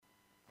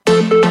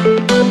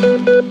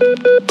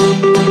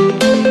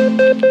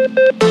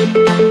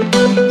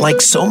Like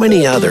so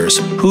many others,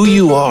 who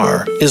you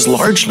are is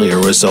largely a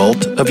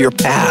result of your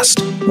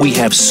past. We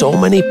have so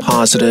many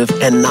positive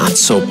and not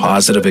so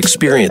positive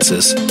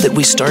experiences that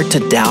we start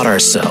to doubt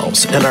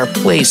ourselves and our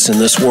place in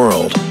this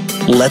world.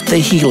 Let the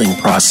healing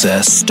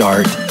process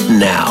start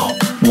now.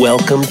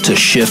 Welcome to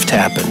Shift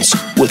Happens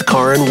with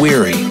Karin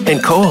Weary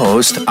and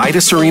co-host Ida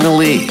Serena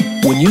Lee.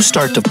 When you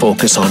start to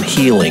focus on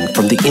healing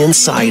from the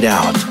inside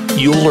out,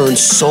 you'll learn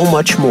so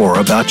much more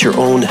about your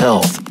own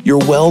health, your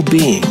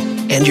well-being,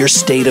 and your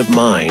state of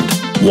mind.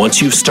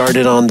 Once you've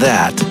started on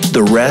that,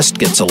 the rest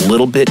gets a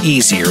little bit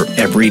easier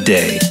every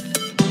day.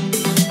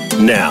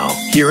 Now,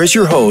 here is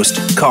your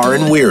host,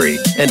 Karin Weary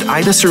and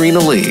Ida Serena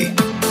Lee.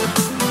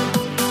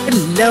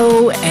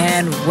 Hello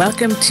and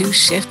welcome to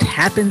Shift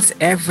Happens,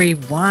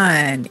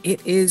 everyone.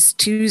 It is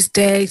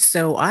Tuesday,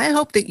 so I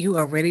hope that you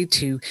are ready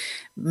to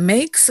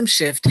make some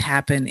shift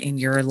happen in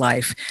your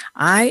life.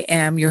 I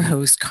am your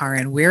host,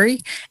 Karin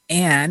Weary,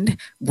 and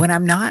when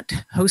I'm not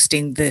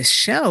hosting this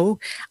show,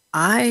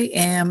 I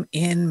am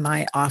in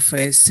my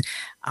office.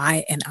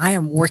 I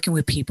am working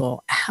with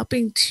people,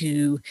 helping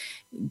to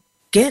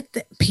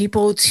get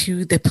people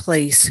to the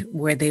place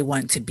where they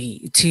want to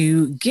be,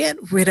 to get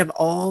rid of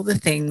all the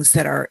things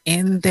that are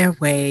in their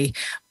way,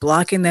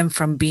 blocking them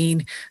from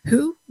being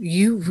who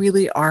you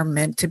really are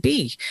meant to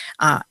be.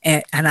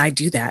 And I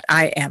do that.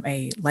 I am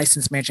a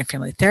licensed marriage and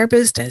family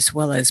therapist as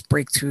well as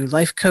breakthrough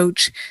life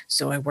coach.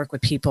 So I work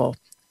with people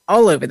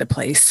all over the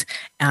place,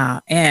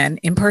 and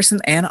in person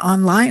and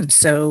online.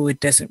 So it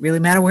doesn't really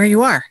matter where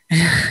you are.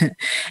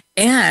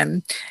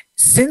 And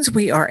since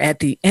we are at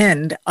the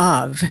end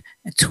of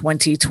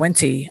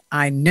 2020,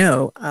 I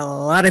know a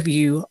lot of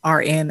you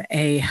are in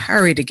a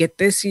hurry to get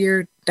this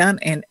year done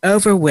and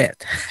over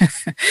with.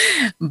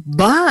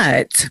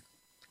 But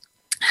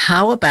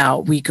how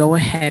about we go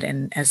ahead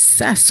and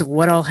assess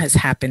what all has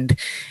happened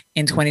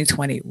in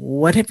 2020?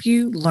 What have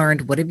you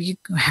learned?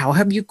 How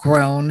have you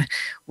grown?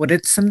 What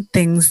are some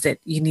things that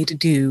you need to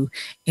do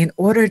in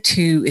order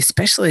to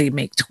especially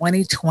make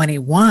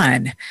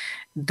 2021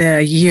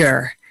 the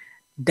year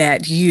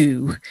that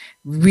you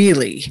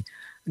really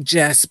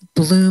just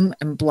bloom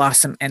and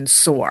blossom and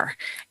soar?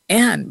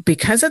 And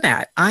because of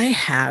that, I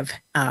have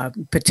a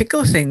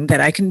particular thing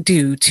that I can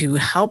do to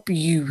help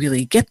you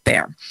really get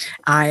there.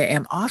 I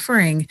am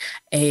offering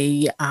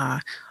a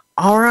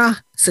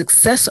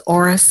Success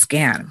Aura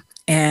scan.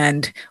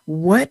 And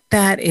what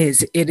that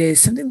is, it is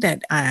something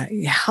that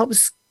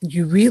helps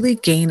you really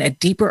gain a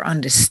deeper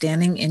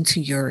understanding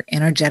into your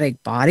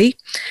energetic body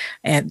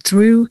and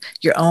through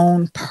your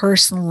own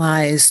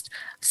personalized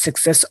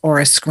Success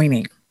Aura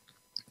screening.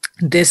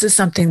 This is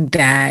something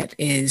that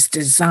is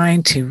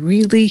designed to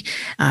really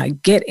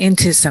get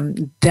into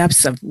some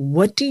depths of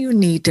what do you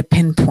need to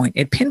pinpoint.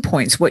 It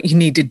pinpoints what you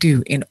need to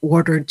do in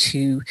order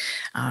to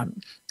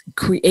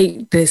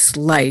create this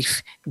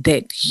life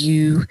that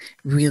you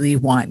really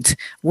want,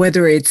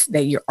 whether it's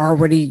that you're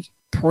already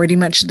pretty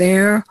much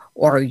there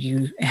or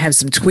you have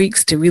some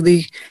tweaks to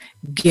really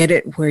get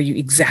it where you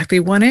exactly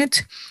want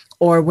it,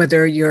 or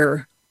whether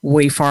you're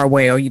way far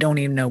away or you don't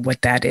even know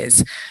what that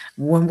is.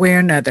 One way or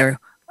another,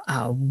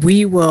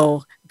 we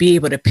will be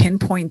able to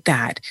pinpoint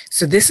that.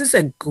 So this is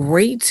a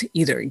great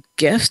either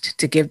gift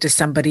to give to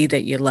somebody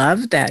that you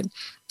love that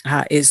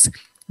is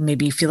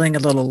maybe feeling a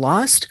little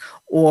lost,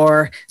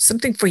 or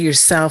something for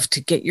yourself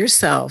to get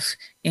yourself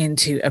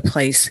into a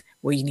place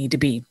where you need to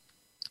be.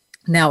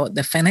 Now,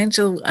 the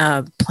financial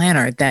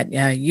planner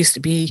that used to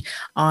be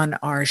on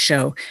our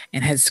show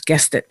and has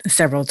guessed it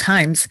several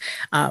times,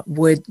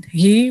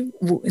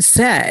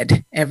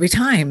 said every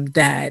time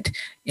that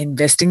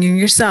investing in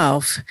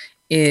yourself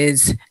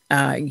is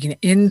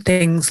in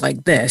things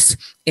like this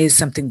is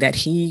something that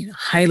he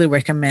highly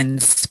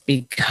recommends,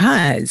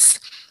 because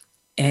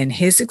in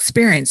his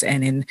experience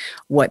and in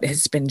what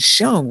has been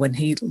shown when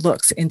he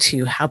looks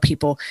into how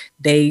people,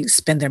 they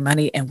spend their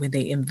money and when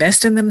they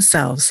invest in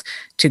themselves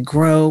to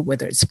grow,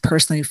 whether it's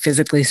personally,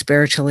 physically,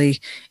 spiritually,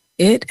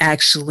 it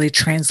actually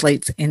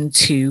translates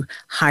into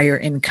higher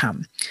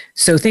income.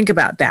 So think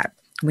about that.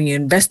 When you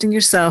invest in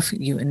yourself,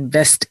 you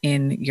invest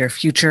in your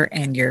future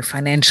and your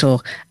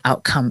financial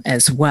outcome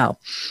as well.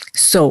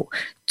 So,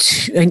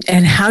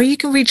 and how you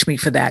can reach me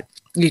for that,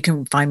 you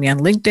can find me on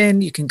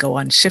LinkedIn. You can go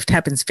on Shift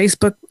Happens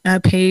Facebook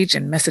page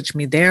and message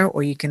me there,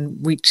 or you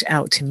can reach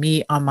out to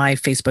me on my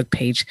Facebook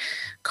page,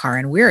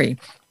 Karin Weary.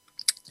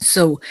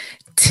 So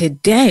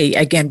today,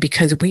 again,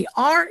 because we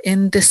are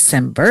in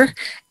December,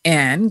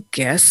 and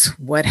guess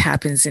what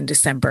happens in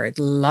December?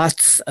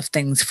 Lots of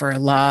things for a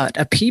lot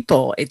of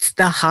people. It's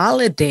the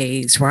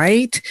holidays,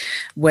 right?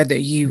 Whether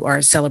you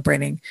are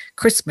celebrating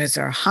Christmas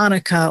or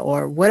Hanukkah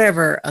or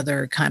whatever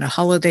other kind of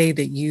holiday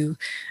that you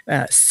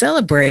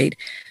celebrate,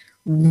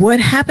 what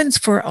happens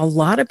for a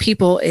lot of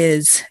people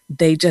is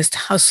they just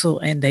hustle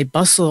and they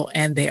bustle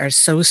and they are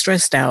so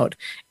stressed out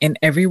in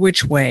every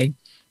which way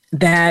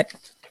that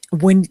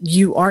when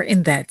you are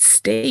in that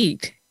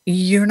state,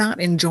 you're not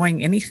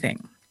enjoying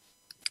anything.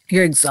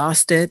 You're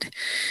exhausted.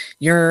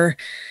 You're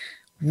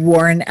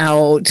worn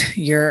out,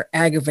 you're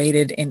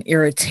aggravated and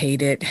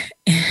irritated,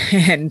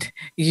 and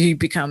you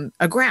become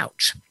a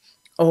grouch.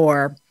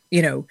 Or,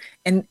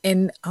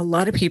 and a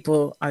lot of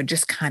people are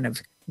just kind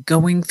of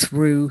going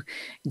through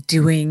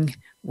doing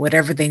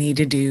whatever they need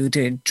to do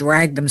to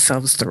drag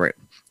themselves through.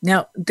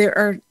 Now, there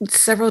are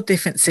several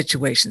different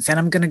situations, and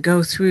I'm going to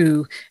go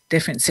through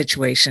different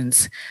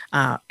situations.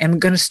 I'm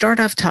going to start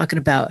off talking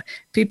about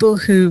people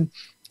who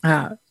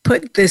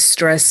put this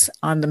stress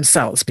on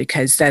themselves,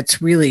 because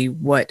that's really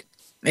what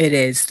it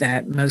is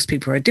that most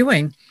people are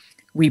doing.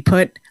 We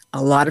put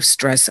a lot of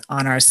stress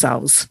on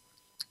ourselves.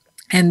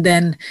 And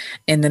then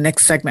in the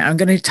next segment, I'm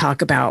going to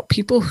talk about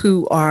people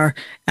who are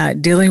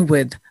dealing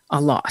with a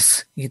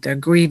loss, either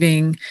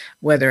grieving,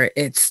 whether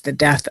it's the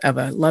death of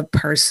a loved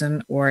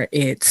person, or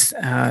it's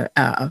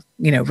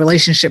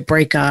relationship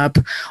breakup,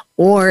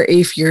 or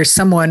if you're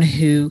someone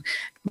who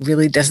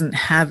really doesn't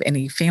have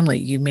any family.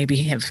 You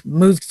maybe have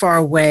moved far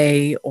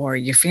away, or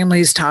your family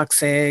is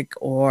toxic,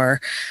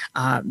 or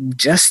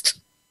just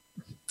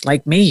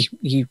like me,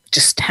 you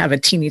just have a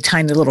teeny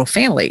tiny little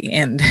family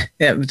and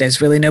there's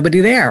really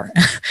nobody there.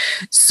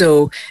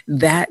 So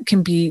that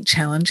can be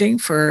challenging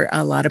for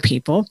a lot of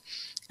people.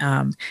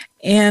 And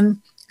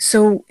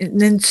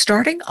then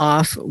starting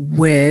off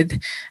with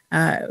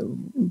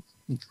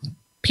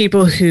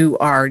people who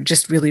are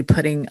just really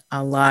putting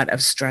a lot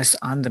of stress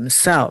on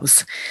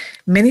themselves.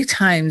 Many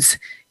times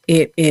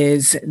it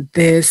is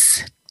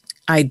this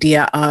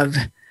idea of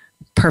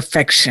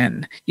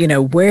perfection.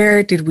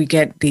 Where did we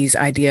get these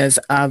ideas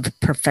of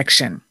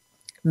perfection?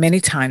 Many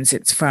times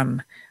it's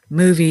from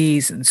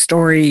movies and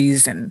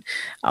stories and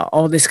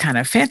all this kind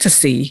of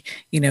fantasy,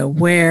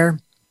 where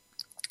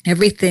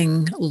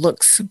everything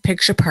looks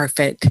picture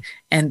perfect,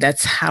 and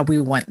that's how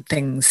we want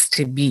things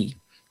to be.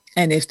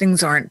 And if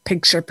things aren't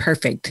picture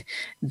perfect,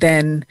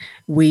 then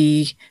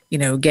we,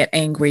 get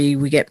angry,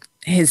 we get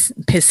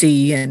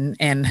pissy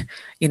and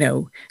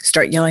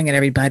start yelling at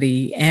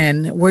everybody,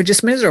 and we're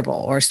just miserable,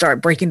 or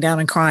start breaking down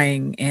and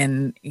crying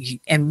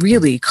and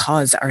really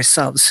cause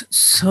ourselves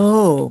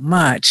so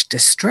much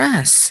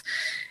distress.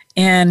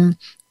 And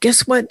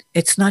guess what?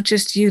 It's not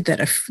just you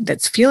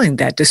that's feeling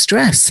that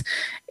distress.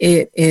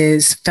 It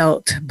is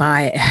felt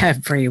by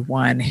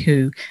everyone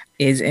who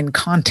is in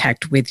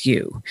contact with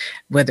you,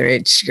 whether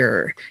it's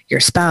your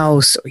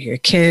spouse or your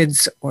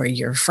kids or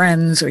your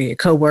friends or your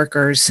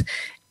coworkers.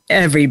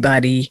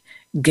 Everybody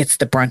gets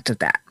the brunt of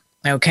that.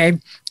 Okay.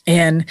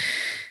 And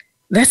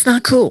that's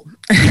not cool.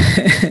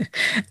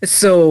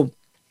 So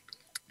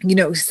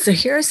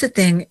here's the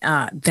thing,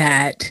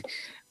 that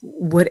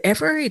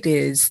whatever it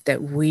is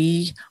that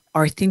we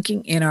are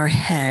thinking in our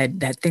head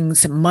that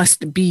things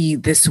must be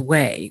this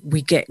way,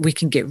 we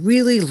can get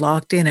really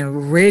locked in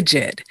and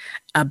rigid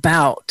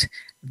about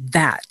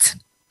that.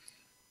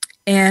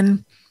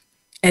 And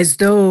as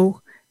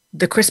though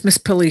the Christmas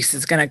police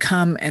is going to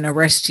come and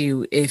arrest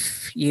you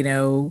if,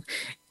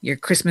 your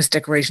Christmas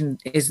decoration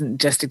isn't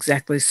just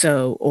exactly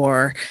so,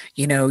 or,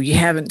 you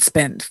haven't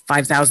spent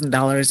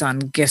 $5,000 on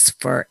gifts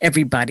for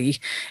everybody,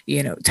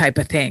 type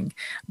of thing.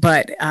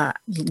 But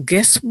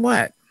guess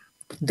what?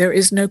 There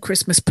is no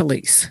Christmas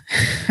police.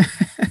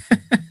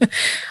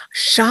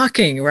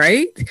 Shocking,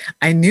 right?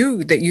 I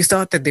knew that you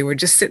thought that they were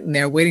just sitting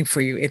there waiting for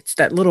you. It's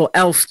that little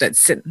elf that's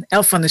sitting,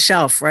 elf on the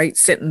shelf, right?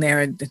 Sitting there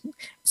and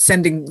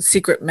sending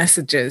secret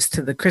messages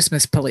to the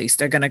Christmas police.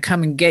 They're going to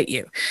come and get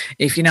you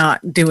if you're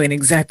not doing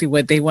exactly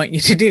what they want you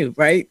to do,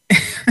 right?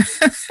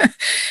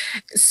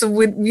 So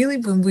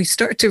when we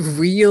start to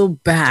reel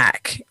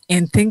back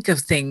and think of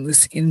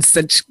things in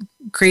such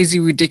crazy,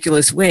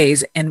 ridiculous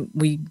ways, and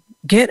we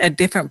get a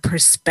different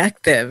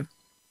perspective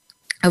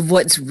of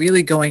what's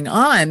really going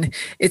on,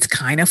 it's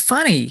kind of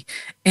funny.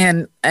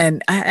 And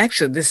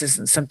actually, this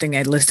isn't something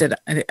I listed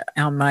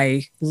on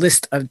my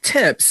list of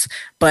tips,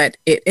 but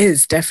it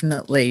is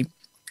definitely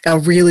a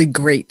really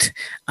great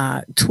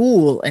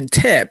tool and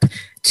tip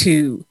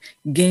to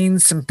gain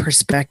some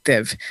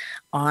perspective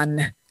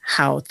on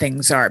how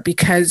things are.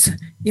 Because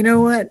you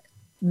know what?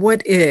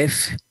 What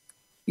if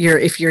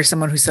you're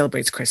someone who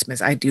celebrates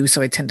Christmas? I do,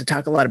 so I tend to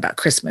talk a lot about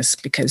Christmas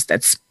because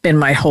that's been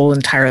my whole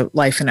entire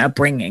life and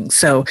upbringing.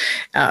 So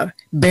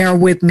bear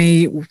with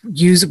me.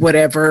 Use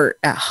whatever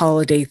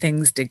holiday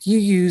things that you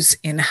use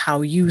in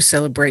how you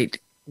celebrate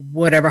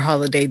whatever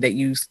holiday that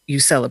you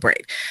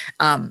celebrate.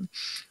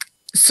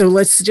 So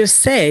let's just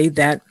say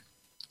that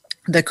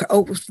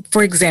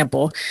for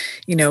example,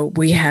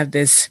 we have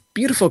this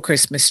beautiful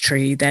Christmas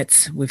tree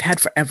we've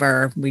had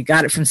forever. We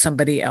got it from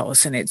somebody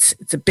else, and it's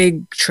a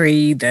big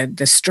tree.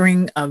 The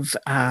string of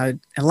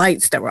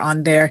lights that were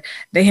on there,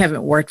 they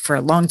haven't worked for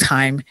a long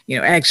time.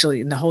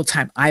 Actually, in the whole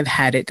time I've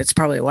had it, that's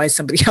probably why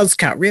somebody else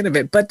got rid of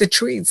it. But the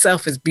tree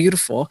itself is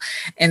beautiful,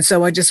 and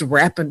so I just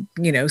wrap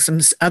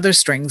some other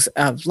strings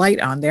of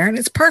light on there, and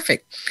it's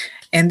perfect.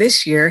 And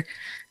this year,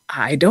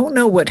 I don't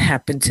know what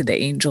happened to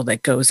the angel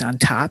that goes on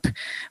top,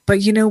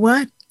 but you know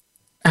what?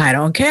 I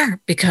don't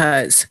care,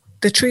 because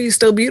the tree is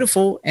still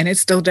beautiful and it's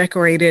still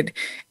decorated,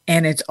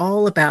 and it's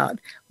all about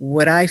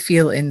what I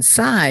feel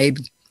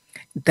inside,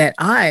 that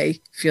I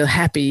feel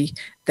happy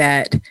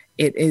that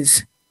it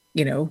is,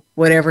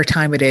 whatever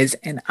time it is.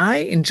 And I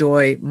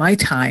enjoy my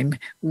time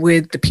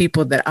with the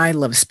people that I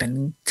love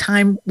spending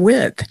time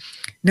with,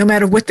 no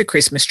matter what the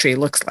Christmas tree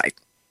looks like.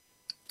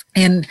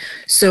 And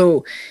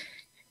so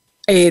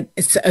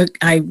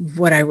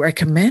what I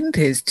recommend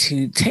is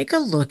to take a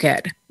look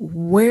at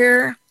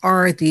where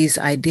are these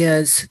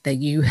ideas that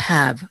you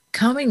have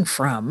coming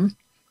from,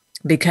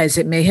 because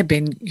it may have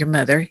been your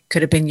mother,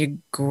 could have been your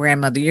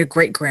grandmother, your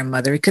great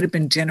grandmother. It could have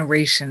been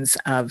generations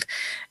of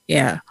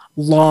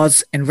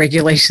laws and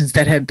regulations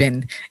that have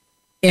been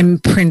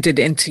imprinted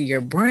into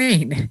your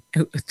brain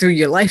through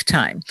your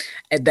lifetime,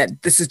 and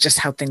that this is just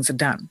how things are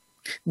done.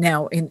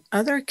 Now, in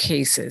other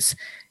cases,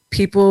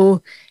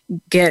 people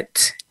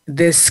get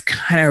this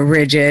kind of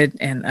rigid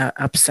and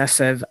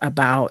obsessive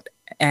about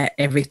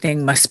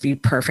everything must be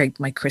perfect.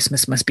 My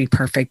Christmas must be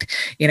perfect,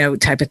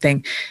 type of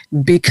thing,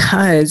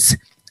 because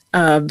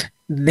of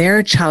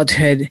their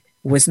childhood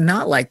was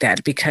not like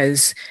that,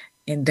 because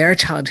in their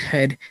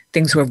childhood,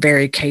 things were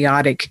very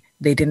chaotic.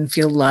 They didn't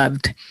feel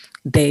loved.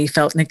 They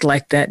felt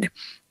neglected,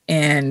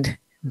 and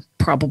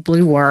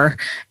probably were,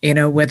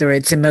 whether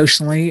it's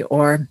emotionally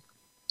or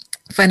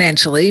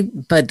financially.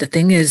 But the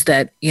thing is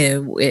that,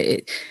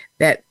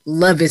 that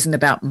love isn't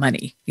about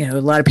money.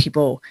 A lot of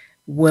people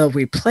will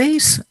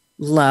replace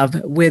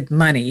love with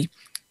money,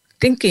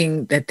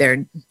 thinking that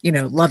they're,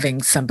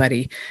 loving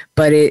somebody,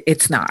 but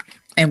it's not.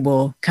 And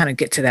we'll kind of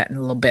get to that in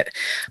a little bit.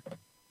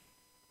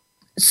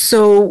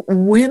 So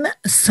when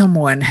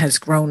someone has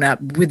grown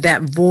up with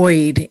that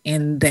void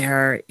in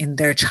their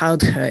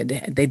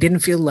childhood, they didn't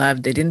feel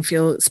loved, they didn't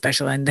feel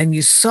special, and then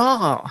you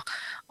saw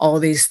all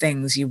these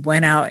things. You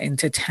went out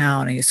into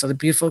town and you saw the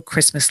beautiful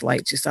Christmas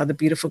lights, you saw the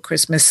beautiful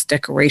Christmas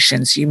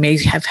decorations. You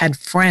may have had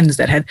friends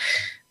that had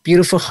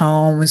beautiful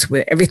homes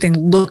where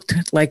everything looked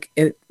like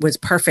it was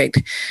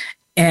perfect.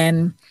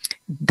 And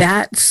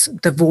that's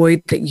the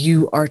void that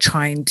you are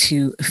trying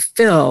to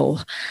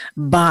fill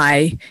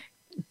by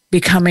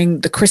becoming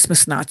the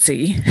Christmas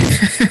Nazi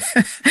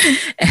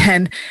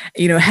and,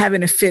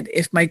 having a fit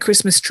if my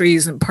Christmas tree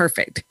isn't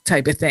perfect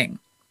type of thing.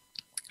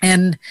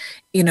 And,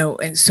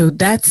 and so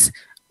that's,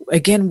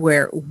 again,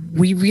 where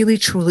we really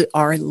truly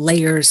are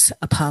layers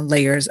upon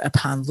layers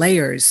upon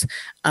layers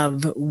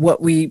of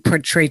what we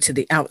portray to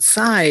the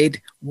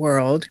outside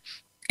world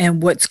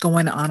and what's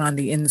going on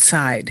the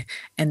inside.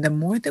 And the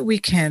more that we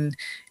can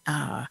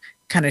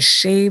kind of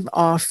shave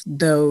off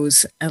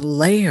those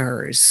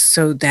layers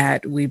so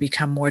that we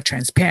become more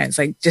transparent.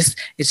 It's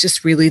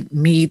just really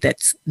me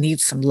that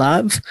needs some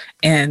love.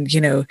 And,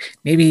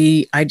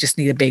 maybe I just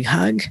need a big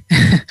hug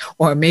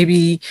or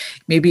maybe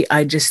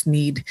I just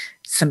need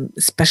some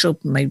special,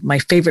 my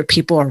favorite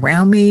people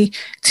around me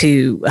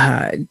to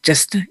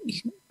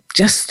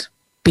just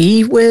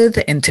be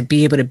with and to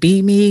be able to be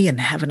me and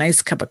have a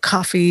nice cup of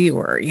coffee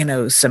or,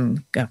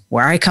 some,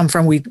 where I come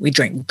from, we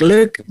drink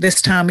Glück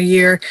this time of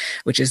year,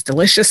 which is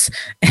delicious.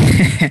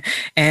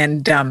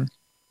 and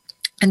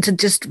to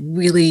just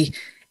really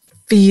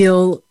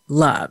feel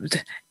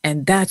loved.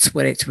 And that's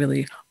what it's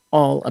really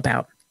all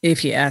about,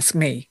 if you ask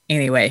me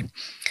anyway.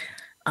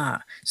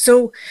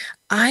 So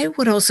I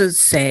would also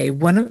say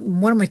one of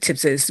my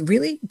tips is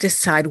really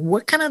decide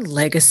what kind of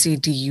legacy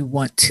do you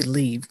want to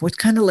leave? What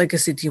kind of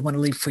legacy do you want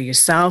to leave for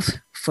yourself,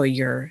 for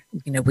your,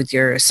 with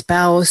your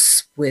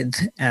spouse,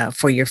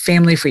 for your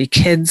family, for your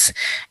kids?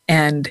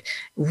 And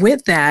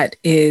with that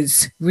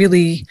is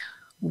really,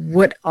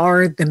 what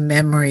are the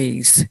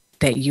memories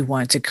that you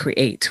want to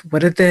create?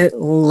 What are the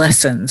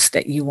lessons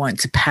that you want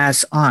to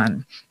pass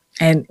on?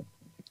 And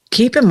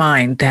keep in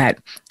mind that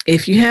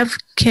if you have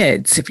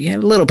kids, if you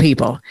have little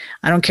people,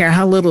 I don't care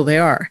how little they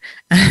are,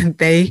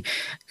 they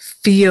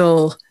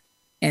feel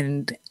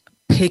and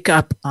pick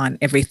up on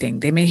everything.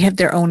 They may have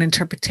their own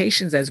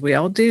interpretations, as we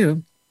all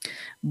do,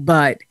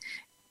 but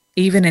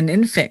even an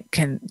infant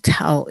can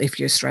tell if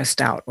you're stressed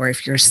out or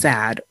if you're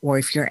sad or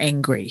if you're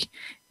angry.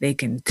 They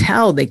can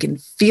tell, they can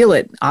feel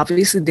it.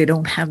 Obviously, they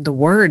don't have the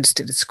words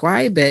to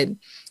describe it,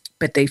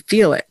 but they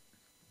feel it.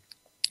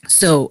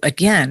 So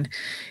again,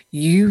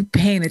 you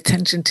paying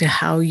attention to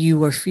how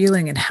you are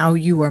feeling and how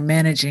you are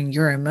managing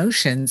your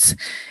emotions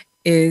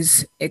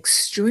is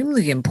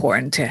extremely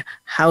important to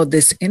how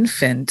this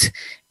infant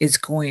is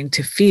going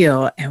to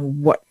feel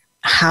and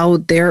how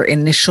their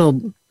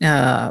initial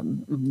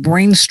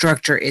brain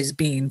structure is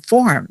being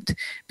formed,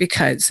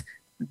 because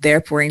their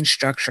brain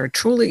structure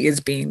truly is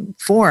being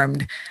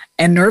formed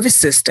and nervous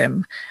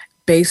system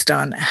based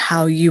on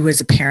how you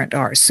as a parent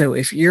are. So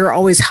if you're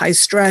always high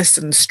stress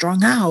and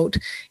strung out,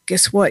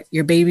 guess what?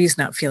 Your baby is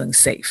not feeling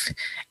safe.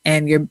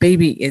 And your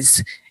baby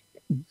is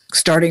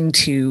starting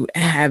to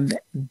have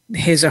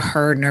his or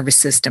her nervous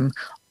system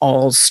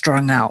all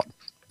strung out.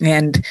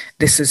 And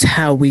this is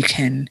how we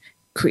can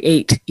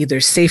create either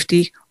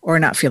safety or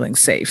not feeling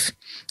safe.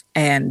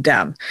 And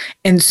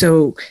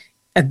so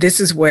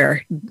this is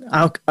where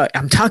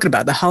I'm talking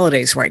about the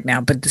holidays right now,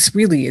 but this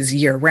really is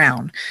year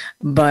round.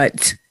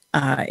 But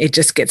it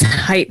just gets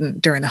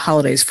heightened during the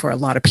holidays for a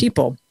lot of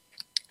people.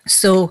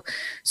 So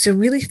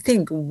really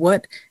think,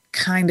 what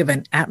kind of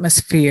an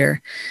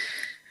atmosphere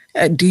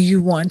do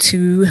you want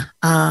to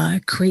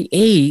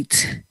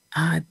create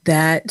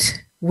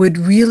that would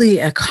really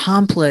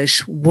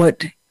accomplish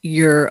what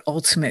your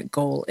ultimate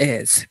goal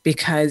is?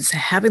 Because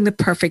having the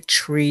perfect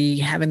tree,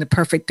 having the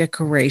perfect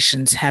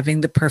decorations,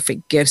 having the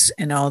perfect gifts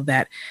and all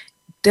that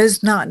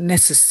does not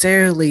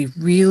necessarily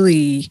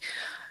really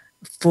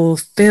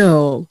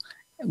fulfill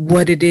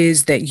what it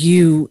is that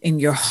you in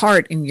your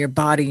heart, in your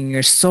body, in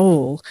your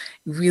soul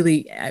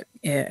really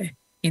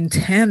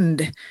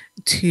intend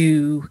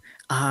to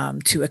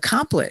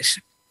accomplish.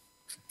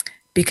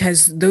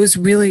 Because those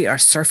really are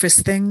surface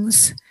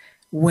things.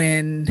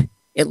 When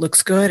it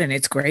looks good and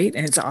it's great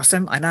and it's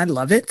awesome and I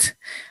love it.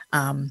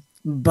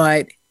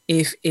 But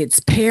if it's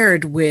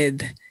paired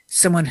with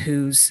someone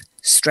who's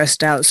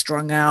stressed out,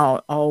 strung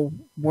out, all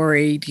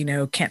worried,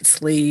 can't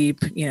sleep,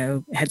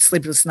 had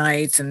sleepless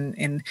nights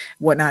and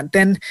whatnot,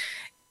 then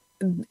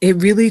it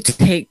really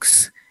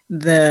takes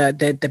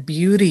the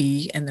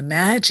beauty and the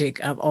magic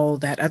of all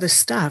that other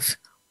stuff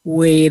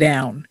way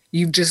down.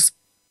 You've just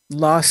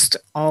lost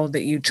all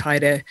that you try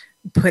to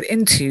put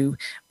into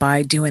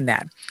by doing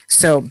that.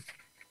 So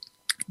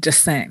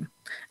just saying.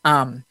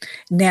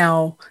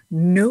 Now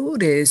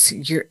notice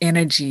your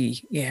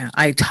energy. Yeah,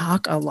 I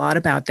talk a lot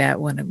about that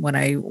when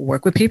I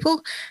work with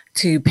people,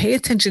 to pay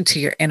attention to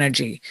your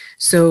energy.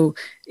 So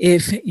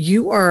if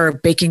you are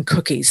baking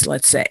cookies,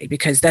 let's say,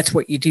 because that's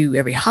what you do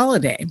every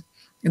holiday,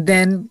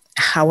 then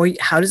how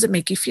does it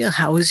make you feel?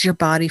 How is your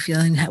body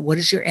feeling? What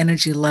is your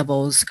energy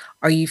levels?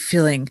 Are you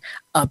feeling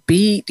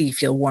upbeat? Do you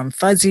feel warm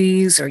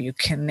fuzzies? Are you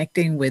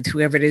connecting with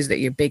whoever it is that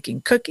you're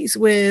baking cookies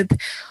with?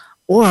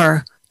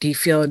 Or do you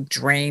feel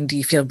drained? Do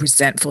you feel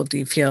resentful? Do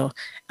you feel,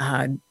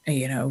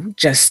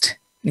 just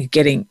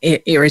getting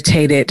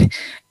irritated?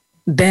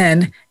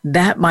 Then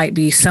that might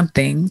be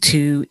something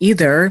to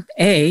either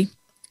A,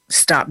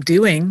 stop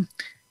doing,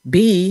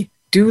 B,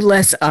 do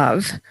less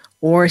of,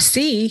 or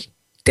C,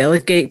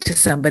 delegate to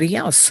somebody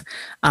else.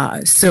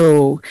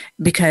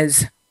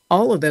 Because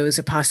all of those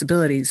are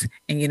possibilities.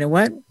 And you know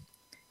what?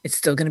 It's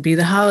still going to be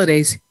the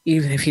holidays,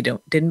 even if you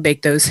didn't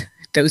bake those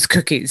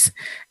cookies.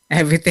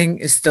 Everything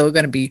is still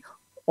going to be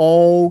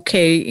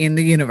okay in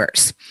the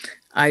universe.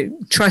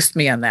 Trust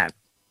me on that.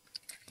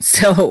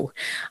 So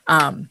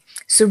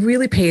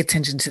really pay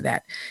attention to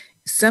that.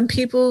 Some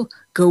people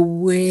go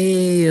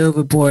way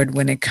overboard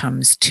when it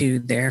comes to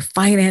their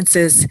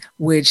finances,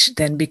 which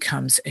then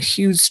becomes a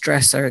huge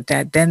stressor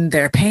that then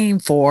they're paying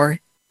for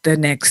the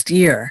next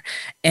year.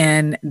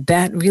 And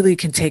that really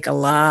can take a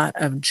lot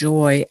of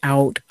joy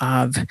out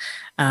of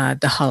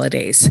the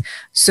holidays.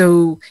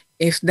 So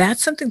if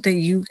that's something that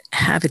you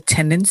have a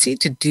tendency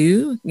to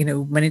do,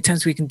 many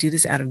times we can do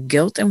this out of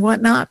guilt and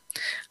whatnot,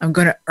 I'm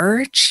going to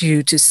urge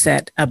you to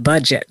set a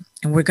budget.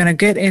 And we're going to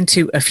get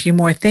into a few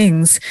more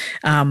things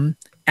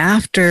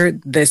after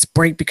this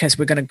break, because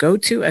we're going to go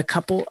to a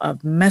couple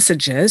of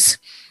messages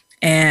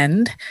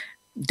and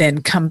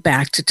then come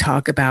back to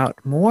talk about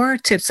more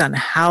tips on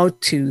how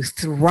to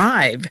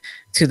thrive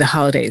through the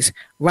holidays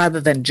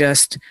rather than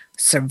just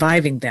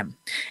surviving them.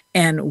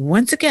 And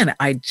once again,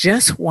 I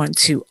just want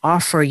to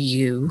offer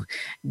you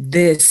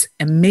this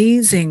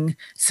amazing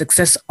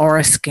Success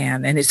Aura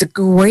Scan, and it's a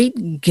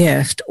great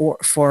gift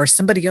for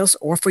somebody else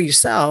or for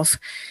yourself,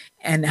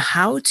 and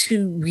how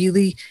to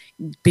really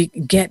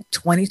get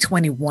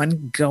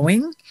 2021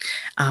 going,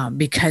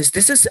 because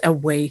this is a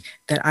way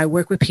that I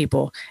work with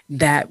people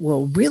that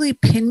will really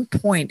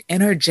pinpoint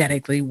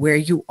energetically where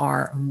you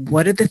are and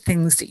what are the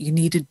things that you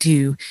need to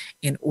do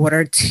in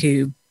order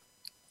to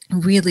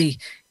really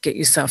get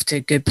yourself to a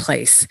good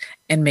place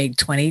and make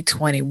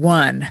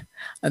 2021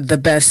 the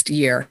best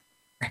year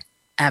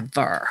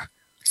ever.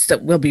 So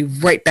we'll be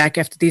right back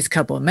after these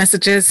couple of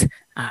messages.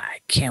 I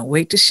can't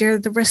wait to share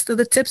the rest of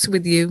the tips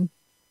with you.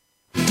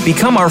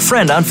 Become our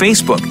friend on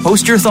Facebook.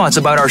 Post your thoughts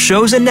about our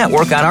shows and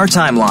network on our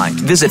timeline.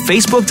 Visit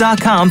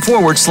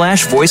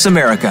Facebook.com/Voice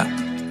America.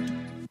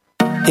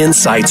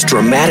 Insight's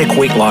dramatic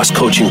weight loss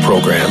coaching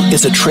program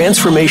is a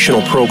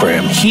transformational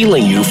program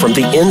healing you from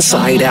the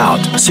inside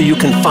out so you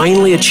can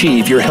finally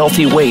achieve your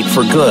healthy weight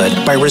for good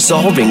by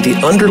resolving the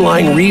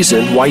underlying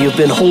reason why you've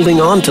been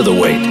holding on to the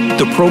weight.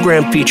 The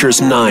program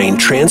features 9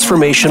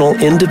 transformational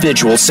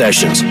individual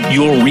sessions.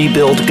 You'll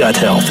rebuild gut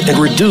health and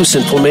reduce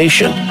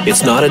inflammation.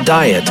 It's not a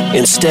diet.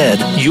 Instead,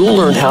 you'll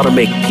learn how to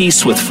make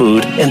peace with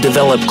food and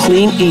develop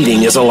clean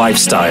eating as a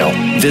lifestyle.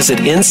 Visit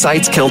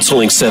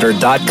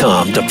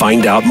InsightsCounselingCenter.com to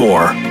find out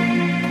more.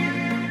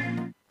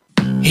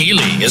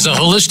 Healy is a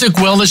holistic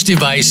wellness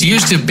device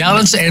used to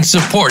balance and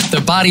support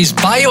the body's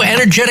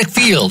bioenergetic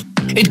field.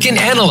 It can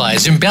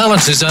analyze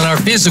imbalances on our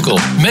physical,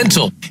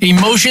 mental,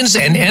 emotions,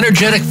 and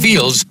energetic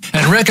fields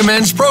and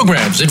recommends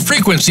programs and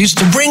frequencies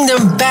to bring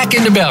them back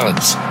into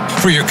balance.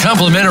 For your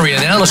complimentary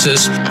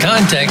analysis,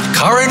 contact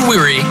Karen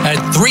Weary at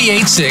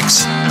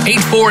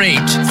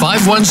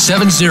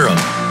 386-848-5170.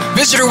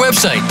 Visit her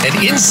website at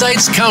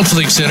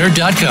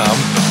InsightsCounselingCenter.com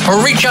or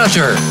reach out to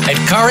her at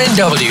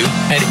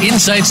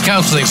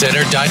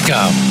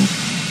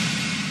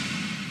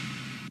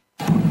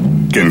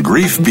KarenW@InsightsCounselingCenter.com. Can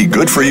grief be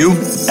good for you?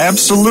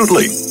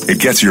 Absolutely. It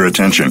gets your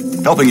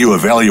attention, helping you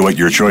evaluate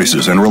your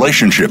choices and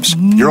relationships.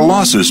 Your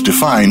losses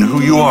define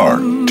who you are.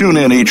 Tune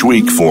in each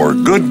week for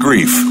Good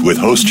Grief with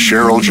host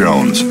Cheryl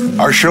Jones.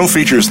 Our show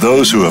features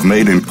those who have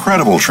made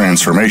incredible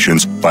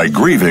transformations by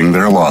grieving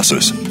their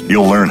losses.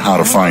 You'll learn how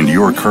to find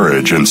your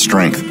courage and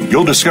strength.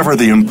 You'll discover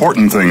the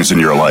important things in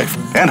your life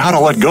and how to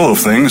let go of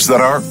things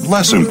that are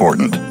less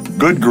important.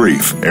 Good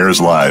Grief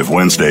airs live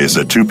Wednesdays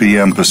at 2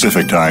 p.m.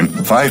 Pacific Time,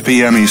 5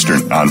 p.m.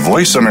 Eastern on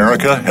Voice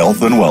America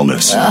Health and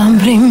Wellness.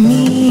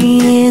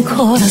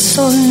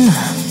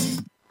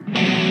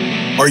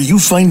 Are you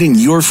finding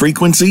your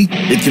frequency?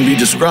 It can be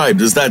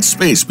described as that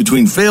space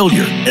between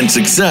failure and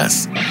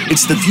success.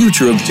 It's the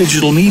future of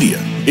digital media.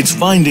 It's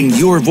finding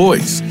your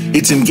voice.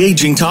 It's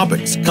engaging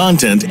topics,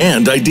 content,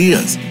 and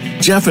ideas.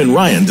 Jeff and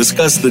Ryan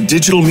discuss the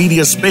digital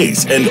media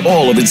space and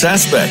all of its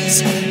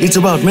aspects. It's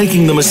about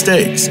making the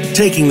mistakes,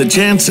 taking the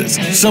chances,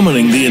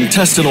 summoning the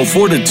intestinal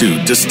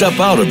fortitude to step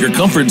out of your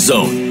comfort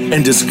zone,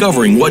 and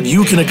discovering what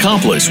you can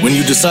accomplish when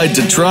you decide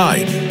to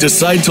try,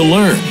 decide to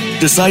learn,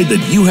 decide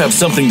that you have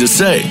something to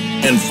say,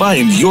 and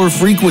find your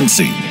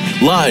frequency.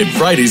 Live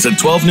Fridays at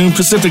 12 noon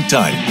Pacific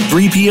Time,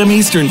 3 p.m.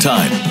 Eastern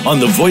Time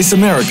on the Voice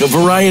America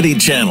Variety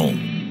Channel.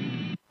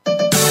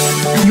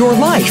 Your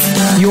life,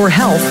 your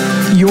health,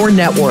 your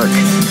network.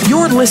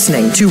 You're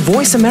listening to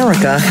Voice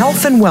America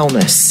Health and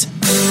Wellness.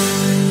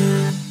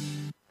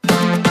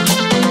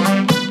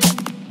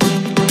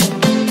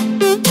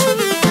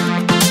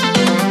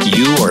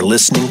 You are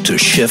listening to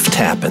Shift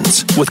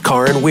Happens with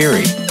Karen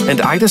Weary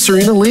and Ida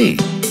Serena Lee.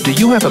 Do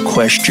you have a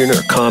question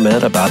or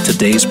comment about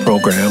today's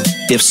program?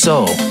 If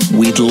so,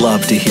 we'd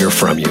love to hear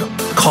from you.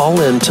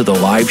 Call in to the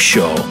live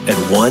show at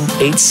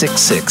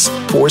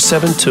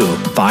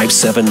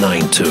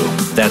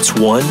 1-866-472-5792. That's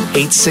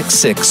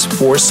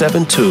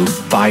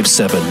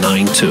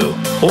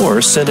 1-866-472-5792.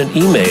 Or send an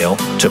email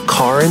to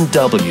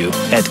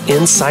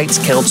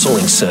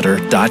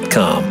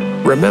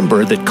karenw@insightscounselingcenter.com.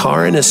 Remember that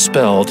Karen is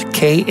spelled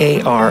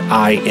Karin.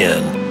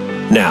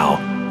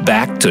 Now,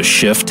 back to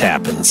Shift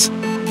Happens.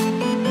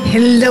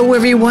 Hello,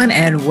 everyone,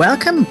 and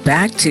welcome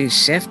back to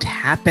Shift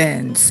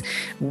Happens.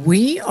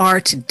 We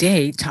are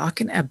today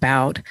talking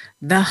about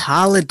the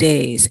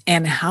holidays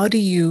and how do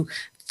you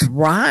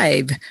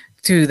thrive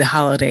through the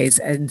holidays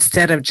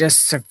instead of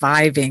just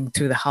surviving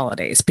through the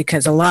holidays,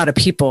 because a lot of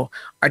people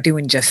are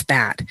doing just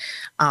that.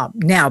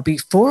 Now,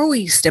 before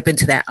we step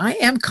into that, I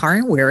am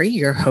Karen Weary,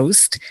 your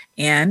host,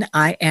 and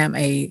I am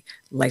a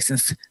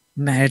licensed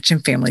marriage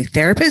and family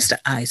therapist.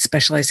 I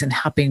specialize in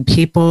helping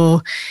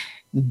people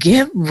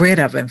get rid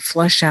of and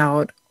flush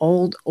out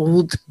old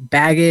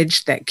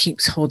baggage that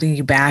keeps holding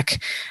you back,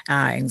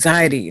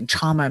 anxiety and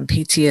trauma and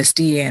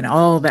PTSD and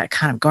all that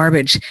kind of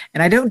garbage.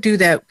 And I don't do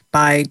that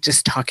by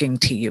just talking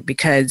to you,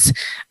 because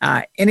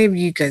any of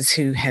you guys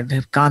who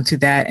have gone through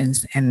that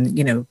and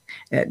you know,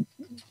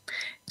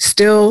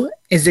 still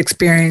is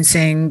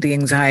experiencing the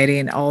anxiety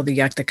and all the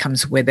yuck that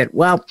comes with it.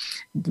 Well,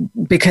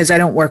 because I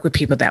don't work with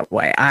people that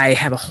way. I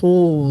have a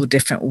whole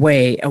different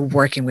way of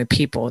working with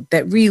people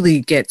that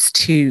really gets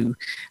to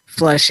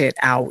flush it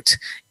out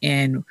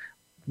in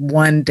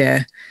 1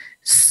 to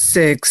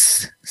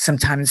 6,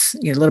 sometimes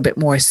a little bit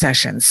more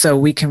sessions, so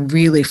we can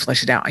really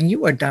flush it out and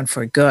you are done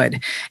for good.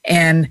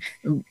 And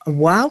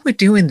while we're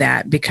doing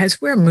that,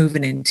 because we're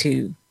moving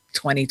into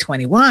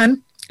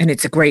 2021, and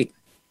it's a great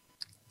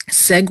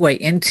segue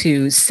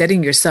into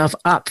setting yourself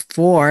up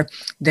for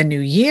the new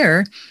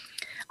year,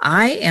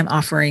 I am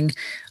offering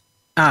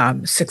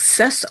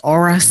Success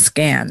Aura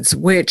Scans,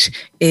 which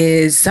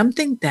is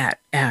something that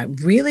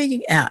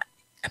really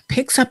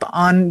picks up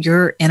on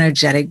your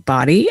energetic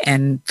body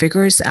and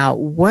figures out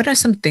what are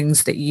some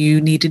things that you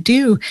need to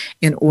do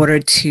in order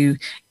to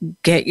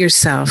get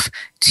yourself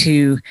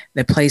to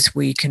the place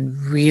where you can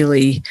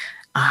really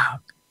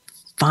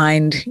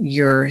find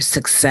your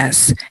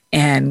success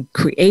and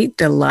create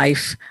the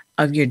life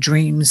of your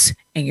dreams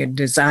and your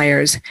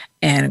desires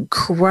and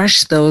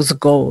crush those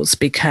goals,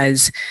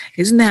 because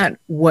isn't that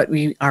what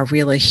we are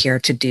really here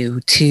to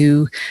do,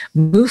 to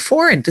move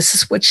forward? This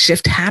is what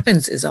Shift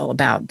Happens is all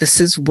about.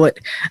 This is what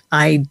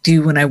I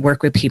do when I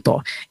work with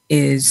people,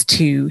 is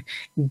to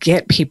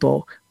get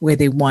people where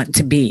they want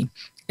to be.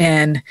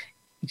 And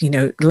you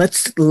know,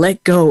 let's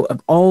let go of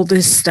all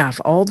this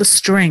stuff, all the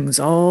strings,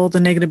 all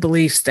the negative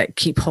beliefs that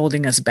keep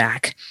holding us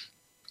back.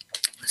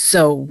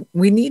 So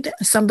we need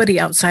somebody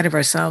outside of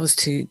ourselves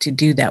to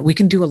do that. We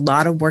can do a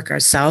lot of work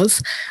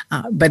ourselves,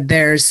 but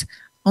there's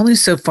only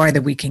so far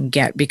that we can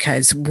get,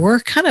 because we're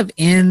kind of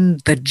in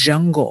the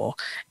jungle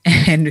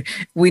and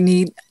we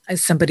need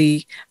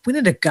somebody, we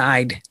need a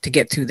guide to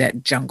get through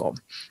that jungle.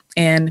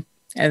 And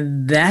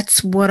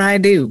that's what I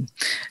do.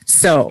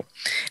 So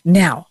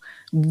now,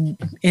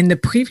 in the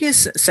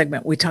previous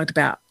segment, we talked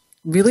about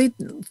really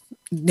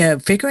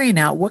figuring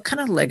out what kind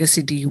of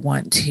legacy do you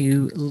want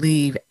to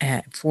leave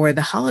for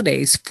the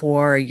holidays,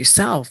 for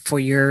yourself, for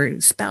your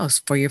spouse,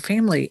 for your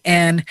family,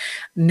 and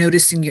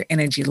noticing your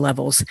energy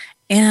levels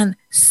and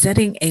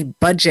setting a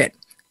budget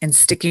and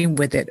sticking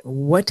with it.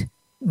 What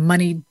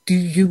money do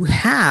you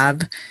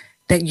have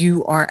that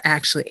you are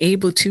actually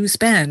able to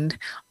spend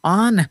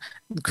on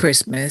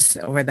Christmas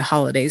or the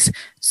holidays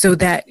so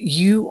that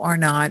you are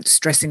not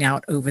stressing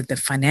out over the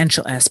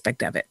financial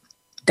aspect of it.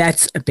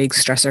 That's a big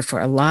stressor for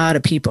a lot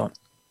of people.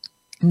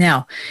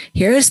 Now,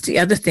 here's the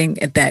other thing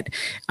that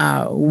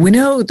we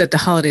know that the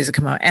holidays are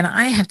coming out. And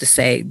I have to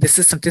say, this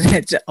is something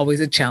that's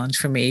always a challenge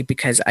for me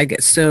because I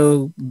get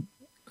so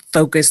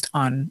focused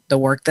on the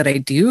work that I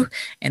do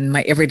and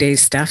my everyday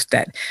stuff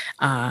that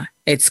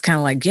it's kind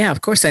of like, yeah,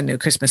 of course I know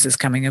Christmas is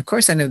coming. Of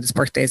course I know this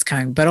birthday is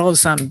coming. But all of a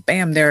sudden,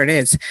 bam, there it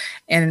is.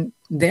 And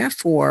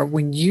therefore,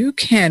 when you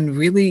can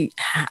really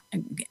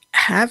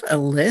have a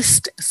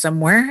list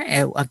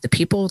somewhere of the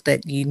people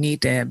that you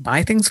need to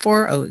buy things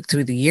for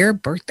through the year,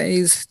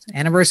 birthdays,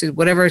 anniversaries,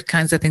 whatever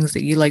kinds of things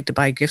that you like to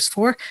buy gifts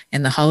for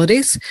in the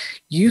holidays,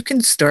 you can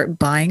start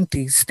buying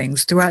these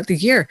things throughout the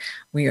year.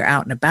 When you're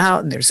out and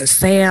about and there's a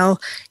sale,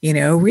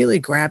 really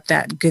grab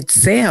that good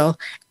sale.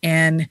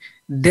 And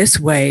this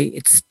way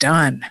it's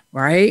done,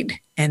 right?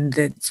 And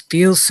it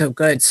feels so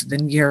good. So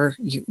then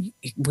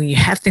when you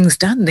have things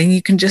done, then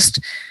you can just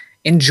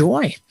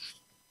enjoy.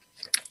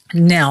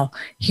 Now,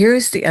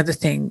 here's the other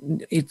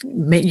thing.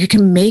 You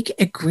can make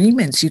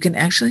agreements. You can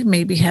actually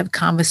maybe have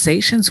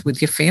conversations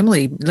with your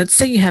family. Let's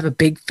say you have a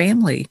big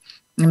family,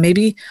 and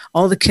maybe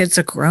all the kids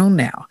are grown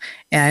now.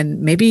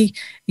 And maybe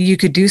you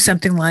could do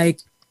something like,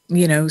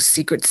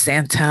 Secret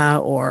Santa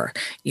or,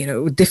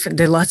 different.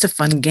 There are lots of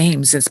fun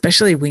games,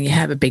 especially when you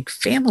have a big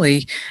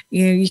family.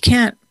 You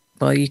can't.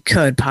 Well, you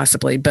could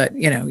possibly, but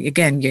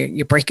again,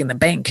 you're breaking the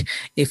bank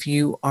if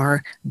you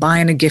are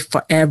buying a gift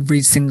for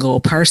every single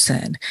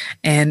person,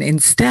 and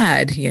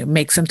instead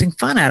make something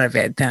fun out of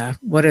it.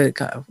 What are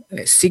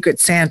Secret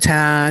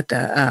Santa,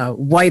 the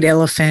White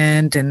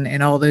Elephant,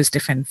 and all those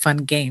different fun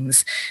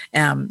games.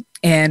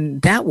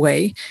 And that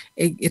way,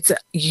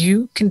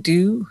 you can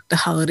do the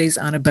holidays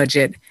on a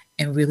budget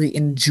and really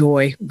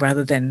enjoy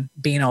rather than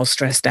being all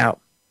stressed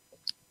out.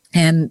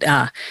 And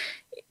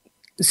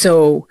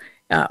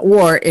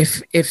or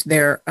if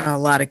there are a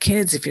lot of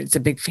kids, if it's a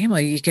big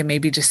family, you can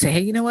maybe just say,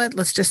 hey, you know what?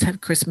 Let's just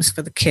have Christmas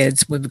for the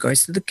kids with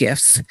regards to the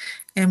gifts,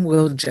 and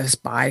we'll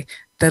just buy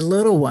the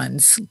little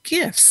ones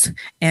gifts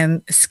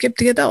and skip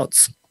the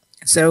adults.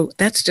 So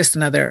that's just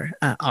another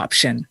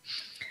option.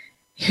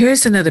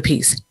 Here's another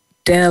piece.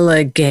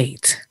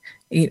 Delegate.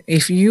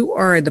 If you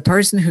are the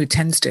person who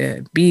tends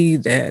to be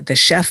the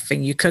chef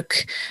and you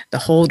cook the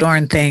whole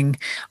darn thing,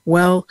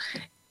 well,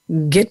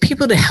 get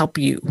people to help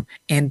you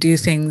and do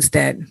things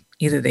that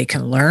either they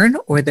can learn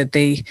or that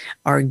they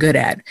are good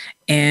at.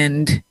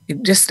 And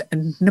just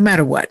no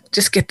matter what,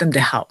 just get them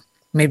to help.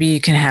 Maybe you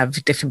can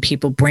have different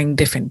people bring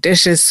different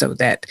dishes so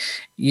that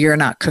you're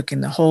not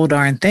cooking the whole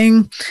darn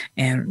thing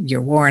and you're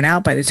worn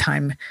out by the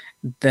time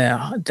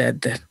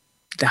the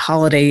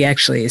holiday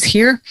actually is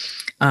here.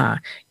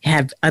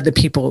 Have other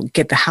people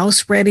get the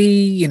house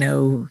ready,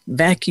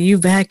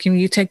 vacuum,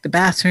 you take the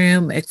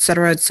bathroom, et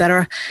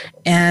cetera,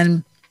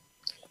 and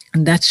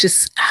that's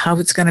just how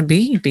it's going to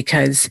be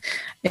because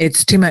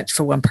it's too much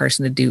for one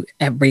person to do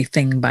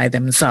everything by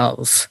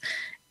themselves,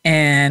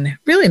 and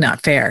really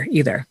not fair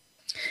either.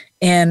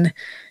 And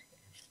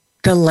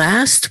the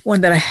last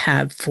one that I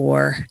have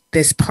for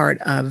this part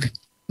of,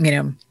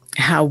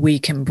 how we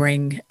can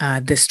bring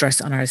this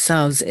stress on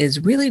ourselves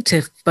is really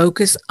to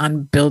focus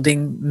on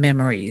building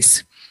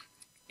memories.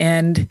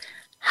 And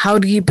how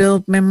do you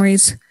build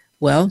memories?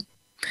 Well,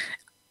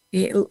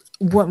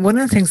 one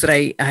of the things that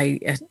I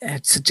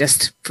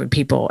suggest for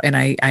people, and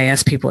I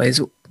ask people,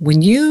 is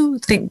when you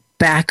think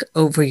back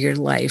over your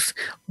life,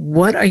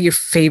 what are your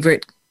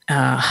favorite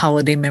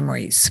holiday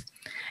memories?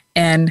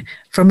 And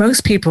for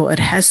most people, it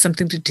has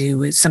something to do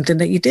with something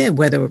that you did,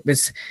 whether it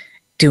was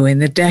doing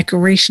the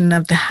decoration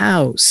of the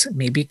house,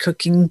 maybe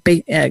cooking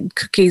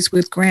cookies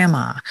with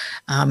grandma,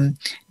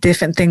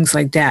 different things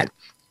like that.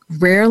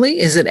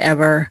 Rarely is it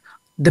ever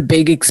the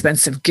big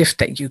expensive gift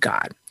that you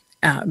got,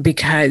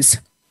 because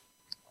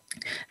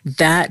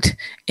that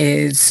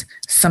is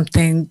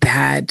something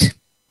that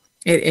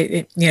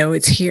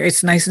it's here,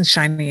 it's nice and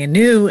shiny and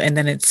new, and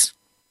then it's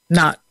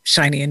not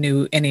shiny and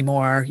new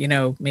anymore,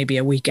 maybe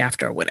a week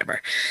after or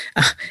whatever.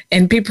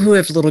 And people who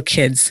have little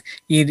kids,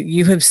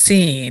 you have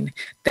seen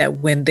that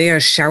when they are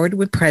showered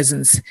with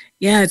presents,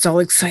 yeah, it's all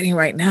exciting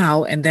right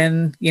now, and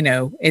then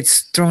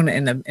it's thrown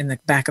in the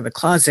back of the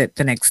closet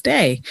the next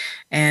day.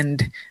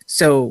 And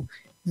so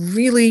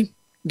really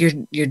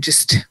you're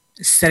just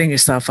setting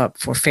yourself up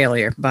for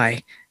failure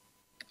by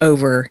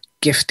over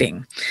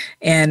gifting.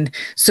 And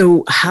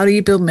so how do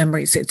you build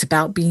memories? It's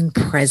about being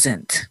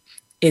present.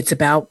 It's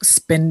about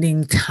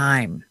spending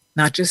time,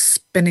 not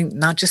just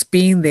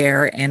being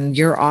there and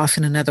you're off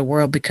in another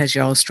world because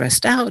you're all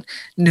stressed out.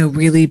 No,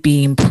 really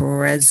being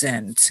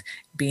present,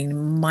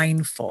 being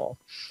mindful.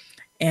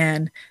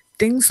 And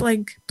things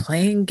like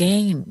playing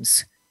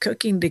games,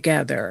 cooking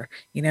together,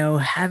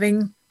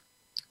 having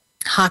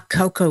hot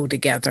cocoa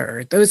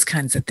together, those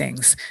kinds of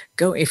things.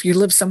 Go, if you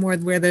live somewhere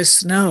where there's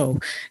snow,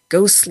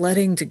 go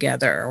sledding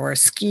together or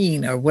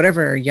skiing or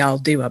whatever y'all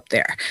do up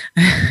there.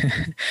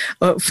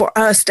 But for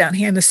us down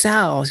here in the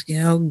South,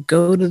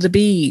 go to the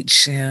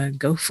beach,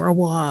 go for a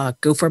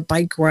walk, go for a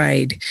bike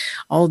ride,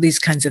 all these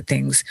kinds of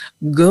things.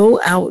 Go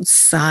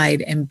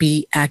outside and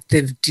be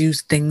active, do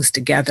things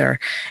together.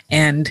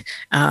 And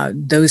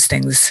those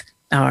things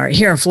are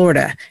here in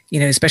Florida,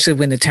 especially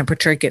when the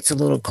temperature gets a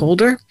little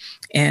colder.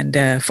 And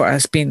for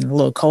us being a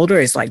little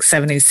colder, it's like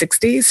 70s,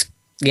 60s.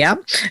 Yeah.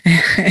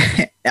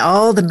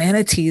 All the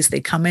manatees,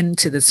 they come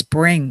into the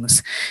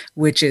springs,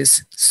 which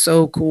is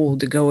so cool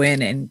to go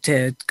in and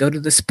to go to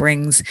the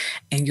springs,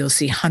 and you'll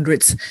see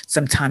hundreds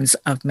sometimes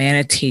of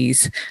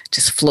manatees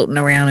just floating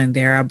around in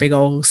there. Our big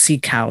old sea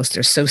cows,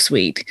 they're so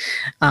sweet.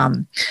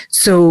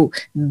 So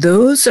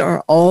those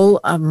are all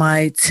of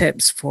my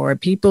tips for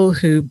people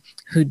who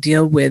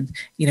deal with,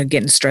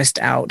 getting stressed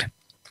out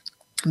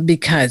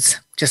because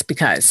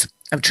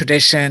of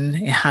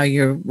tradition, how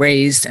you're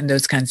raised, and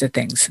those kinds of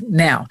things.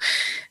 Now,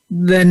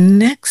 the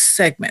next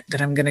segment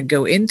that I'm going to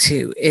go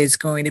into is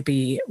going to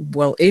be,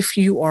 well, if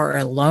you are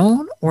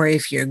alone or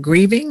if you're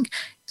grieving,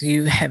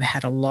 you have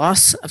had a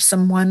loss of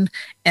someone.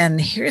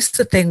 And here's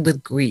the thing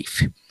with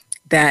grief,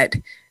 that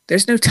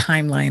there's no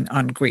timeline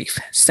on grief,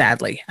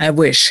 sadly. I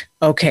wish.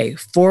 Okay,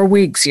 4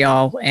 weeks,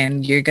 y'all,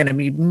 and you're going to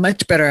be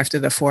much better after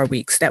the 4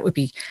 weeks. That would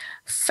be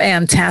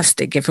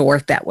fantastic if it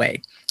worked that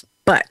way.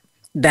 But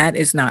that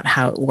is not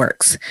how it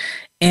works.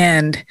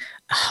 And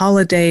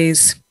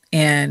holidays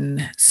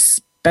and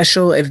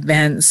special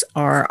events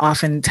are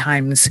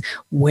oftentimes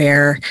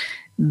where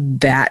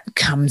that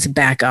comes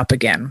back up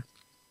again.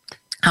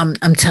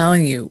 I'm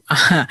telling you,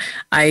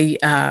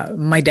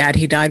 my dad,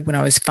 he died when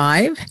I was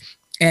 5,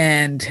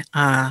 and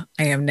I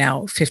am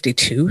now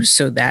 52.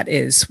 So that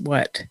is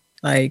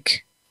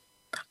like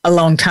a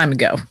long time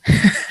ago,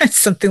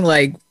 something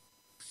like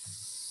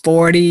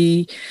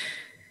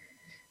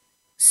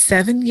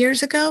 47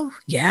 years ago.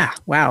 Yeah.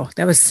 Wow.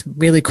 That was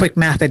really quick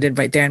math I did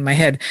right there in my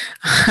head.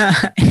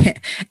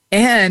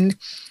 And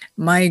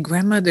my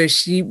grandmother,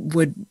 she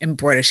would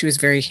embroider. She was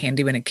very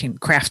handy when it came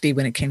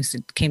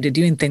to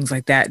doing things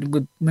like that.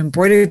 Would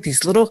embroider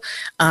these little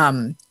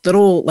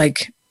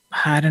like,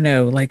 I don't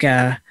know, like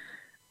a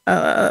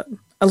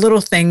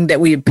little thing that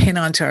we would pin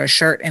onto our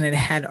shirt, and it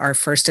had our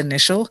first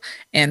initial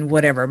and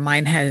whatever.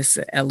 Mine has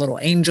a little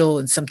angel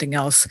and something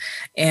else.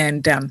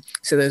 And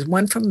so there's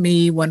one from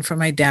me, one from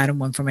my dad, and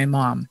one from my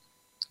mom.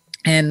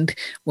 And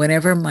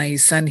whenever my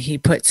son, he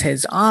puts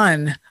his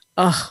on,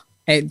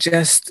 it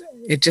just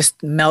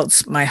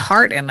melts my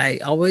heart. And I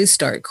always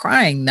start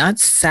crying, not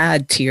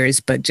sad tears,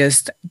 but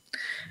just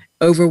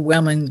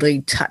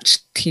overwhelmingly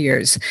touched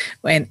tears.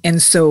 And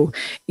so,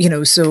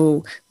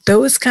 so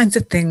those kinds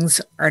of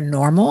things are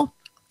normal.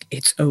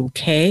 It's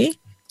okay.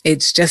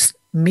 It just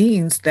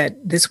means that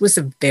this was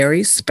a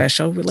very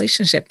special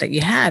relationship that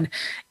you had.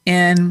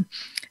 And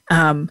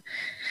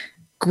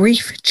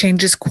grief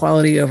changes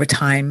quality over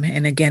time.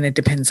 And again, it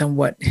depends on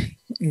what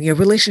your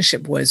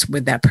relationship was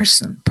with that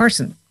person.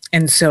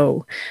 And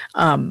so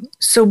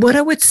what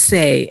I would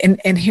say,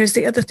 and here's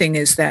the other thing,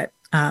 is that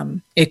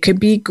it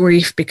could be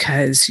grief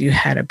because you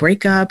had a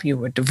breakup, you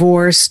were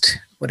divorced,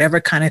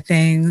 whatever kind of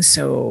thing.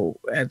 So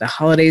the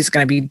holiday is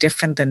going to be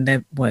different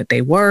than what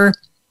they were.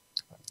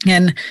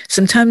 And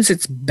sometimes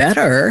it's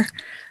better,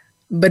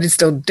 but it's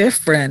still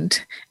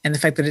different. And the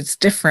fact that it's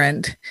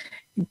different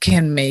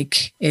can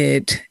make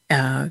it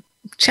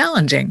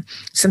challenging.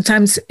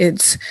 Sometimes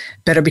it's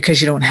better because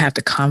you don't have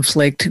the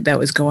conflict that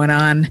was going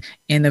on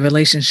in the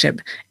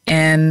relationship.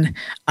 And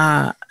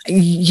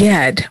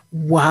yet,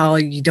 while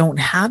you don't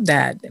have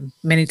that,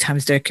 many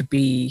times there could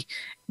be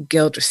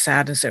guilt or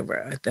sadness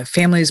over the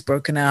family is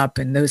broken up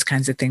and those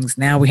kinds of things.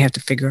 Now we have to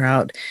figure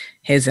out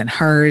his and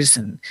hers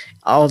and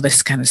all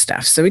this kind of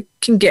stuff. So it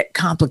can get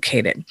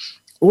complicated.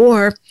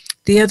 Or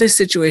the other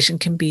situation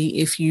can be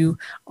if you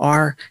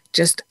are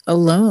just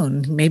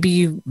alone. Maybe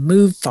you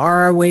move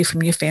far away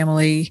from your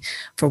family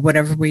for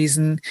whatever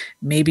reason.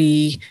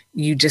 Maybe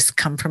you just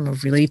come from a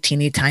really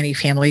teeny tiny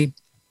family,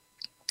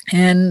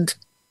 and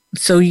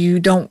so you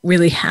don't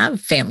really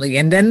have family.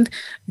 And then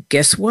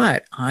guess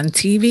what? On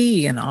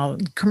TV and all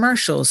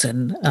commercials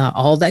and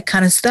all that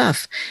kind of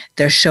stuff,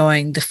 they're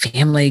showing the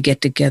family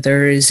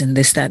get-togethers and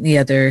this, that, and the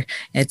other.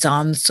 It's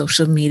on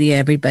social media.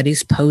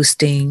 Everybody's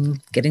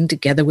posting, getting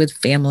together with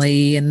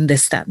family and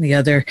this, that, and the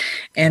other.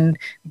 And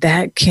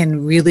that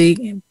can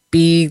really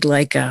be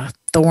like a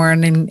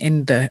thorn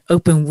in the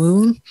open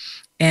wound.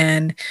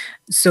 And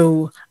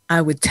so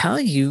I would tell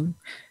you,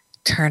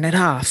 turn it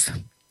off.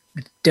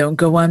 Don't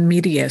go on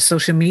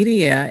social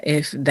media,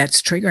 if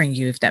that's triggering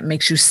you, if that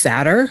makes you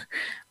sadder,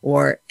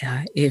 or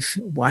if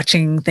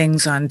watching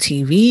things on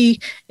TV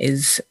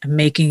is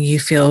making you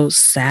feel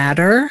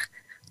sadder,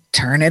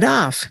 turn it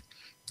off.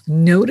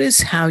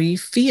 Notice how you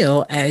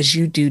feel as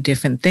you do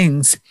different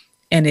things.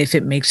 And if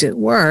it makes it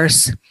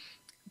worse,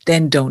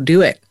 then don't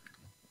do it.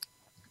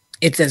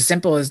 It's as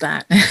simple as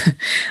that.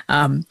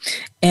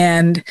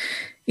 And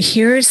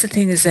here's the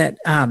thing is that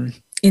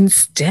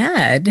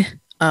instead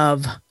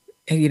of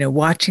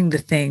watching the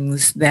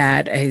things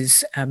that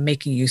is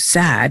making you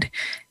sad,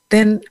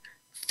 then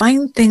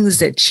find things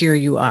that cheer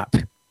you up.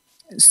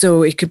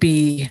 So it could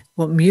be,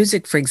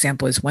 music, for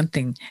example, is one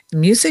thing.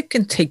 Music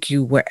can take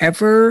you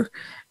wherever,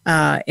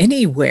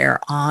 anywhere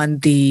on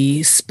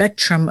the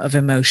spectrum of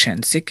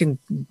emotions. It can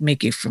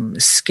make you from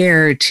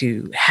scared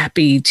to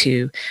happy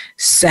to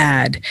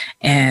sad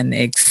and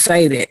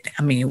excited.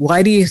 I mean,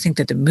 why do you think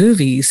that the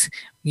movies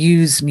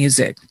use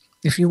music?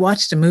 If you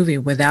watched a movie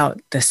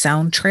without the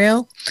sound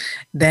trail,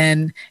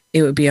 then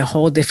it would be a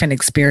whole different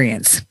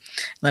experience,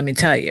 let me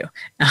tell you.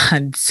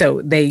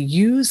 So they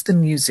use the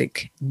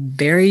music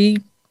very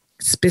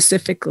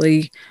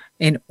specifically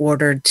in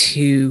order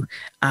to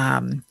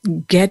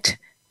get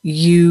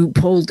you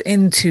pulled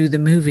into the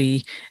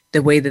movie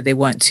the way that they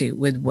want to,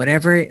 with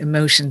whatever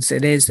emotions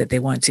it is that they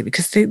want to,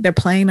 because they're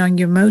playing on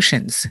your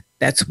emotions.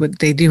 That's what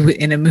they do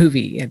in a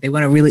movie. And they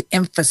want to really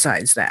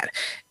emphasize that,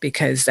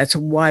 because that's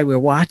why we're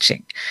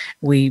watching.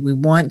 We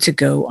want to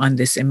go on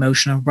this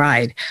emotional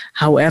ride.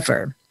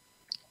 However,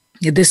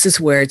 this is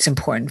where it's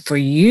important for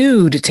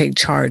you to take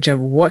charge of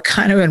what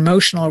kind of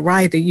emotional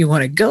ride that you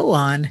want to go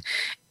on,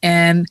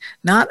 and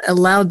not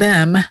allow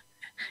them,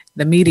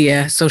 the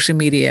media, social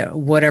media,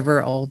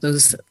 whatever all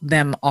those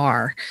them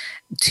are,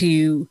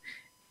 to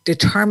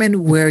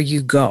determine where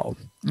you go.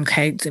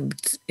 Okay,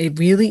 it's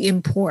really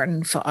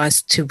important for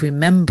us to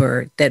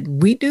remember that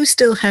we do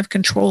still have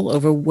control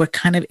over what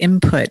kind of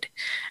input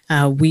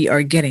we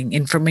are getting,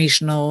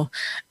 informational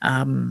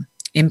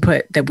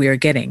input that we are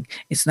getting.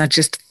 It's not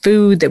just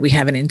food that we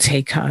have an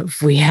intake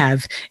of. We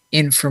have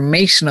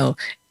informational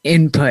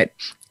input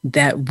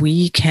that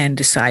we can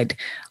decide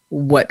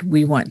what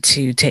we want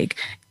to take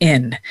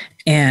in.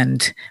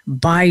 And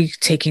by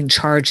taking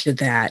charge of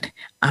that,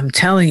 I'm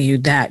telling you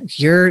that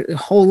your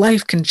whole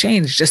life can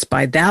change just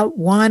by that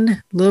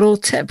one little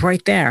tip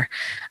right there.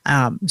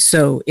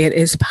 So it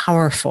is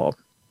powerful.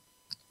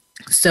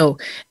 So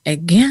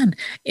again,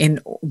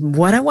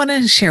 what I want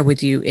to share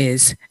with you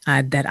is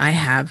that I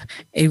have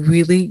a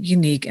really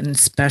unique and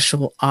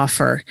special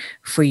offer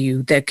for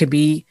you that could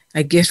be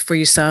a gift for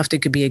yourself.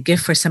 That could be a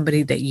gift for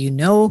somebody that you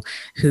know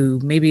who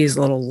maybe is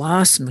a little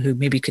lost, who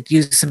maybe could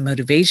use some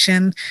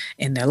motivation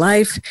in their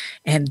life.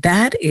 And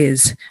that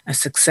is a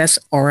Success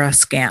Aura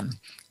Scan.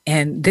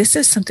 And this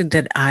is something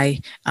that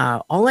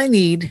all I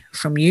need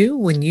from you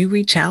when you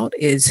reach out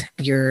is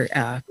your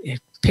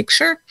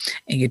picture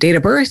and your date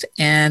of birth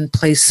and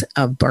place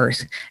of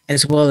birth,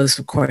 as well as,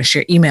 of course,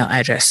 your email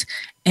address.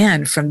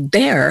 And from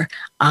there,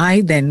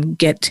 I then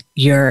get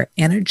your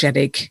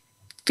energetic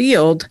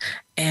field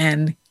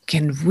and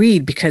can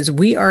read, because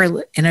we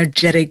are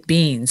energetic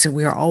beings, and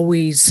we are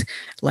always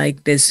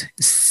like this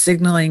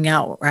signaling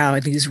out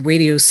these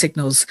radio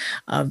signals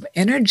of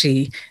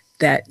energy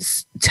that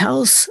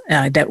tells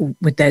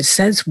that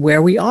says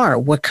where we are,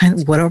 what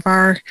of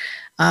our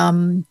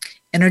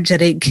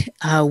energetic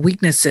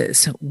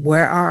weaknesses,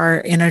 where are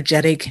our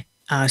energetic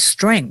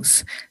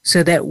strengths,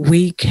 so that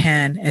we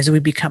can, as we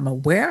become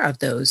aware of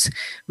those,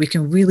 we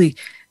can really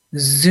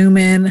zoom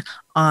in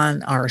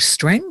on our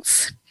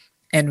strengths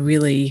and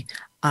really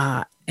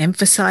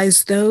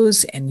emphasize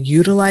those and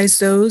utilize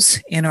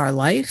those in our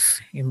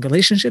life, in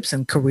relationships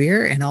and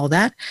career and all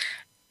that.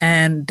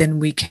 And then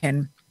we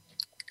can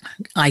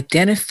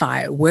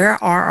identify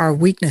where are our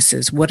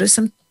weaknesses, what are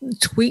some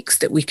tweaks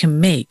that we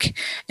can make.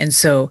 And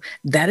so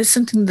that is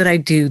something that I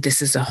do.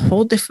 This is a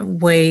whole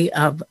different way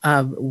of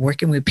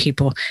working with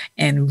people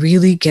and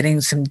really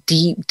getting some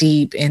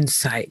deep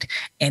insight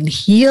and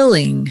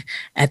healing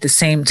at the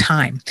same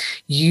time.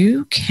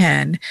 You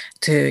can,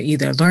 to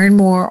either learn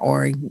more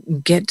or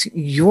get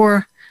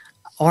your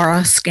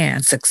Aura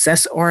Scan,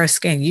 Success Aura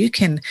Scan, you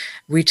can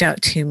reach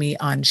out to me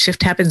on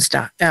Shift Happens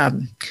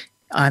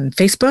on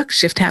Facebook,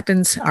 Shift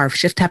Happens, our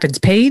Shift Happens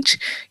page.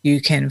 You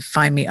can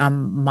find me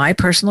on my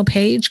personal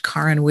page,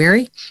 Karen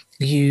Weary.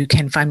 You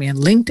can find me on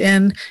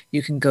LinkedIn.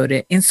 You can go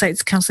to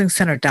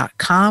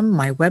insightscounselingcenter.com,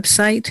 my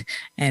website,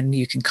 and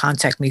you can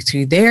contact me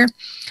through there.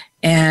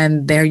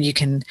 And there you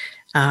can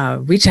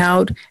reach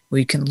out.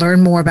 We can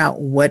learn more about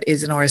what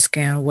is an Aura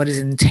Scan, what is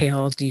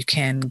entailed. You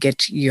can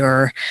get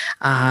your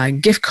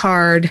gift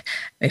card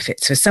if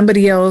it's for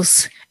somebody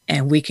else,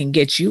 and we can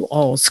get you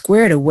all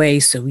squared away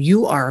so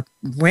you are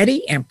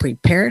ready and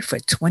prepared for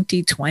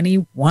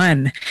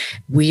 2021.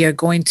 We are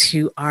going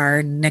to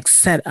our next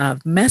set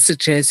of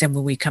messages, and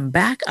when we come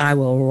back, I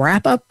will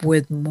wrap up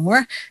with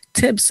more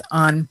tips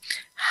on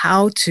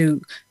how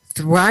to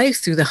thrive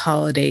through the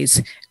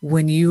holidays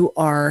when you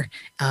are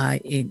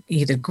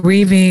either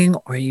grieving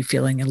or you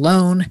feeling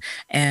alone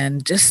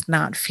and just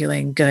not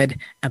feeling good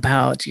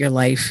about your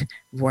life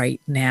right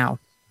now.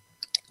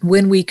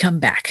 When we come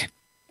back.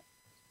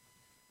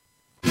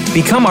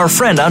 Become our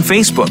friend on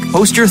Facebook.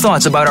 Post your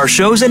thoughts about our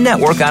shows and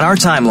network on our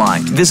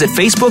timeline. Visit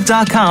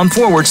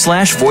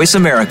facebook.com/Voice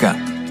America.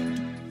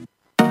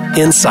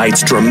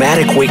 Insight's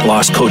dramatic weight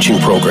loss coaching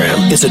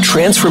program is a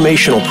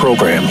transformational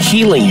program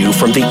healing you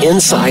from the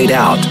inside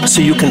out so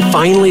you can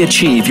finally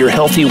achieve your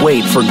healthy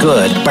weight for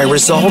good by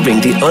resolving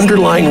the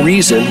underlying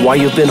reason why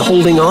you've been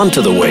holding on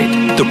to the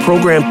weight. The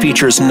program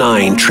features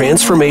 9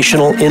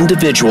 transformational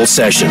individual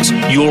sessions.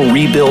 You'll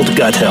rebuild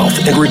gut health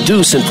and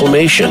reduce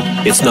inflammation.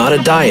 It's not a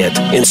diet.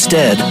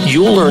 Instead,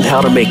 you'll learn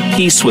how to make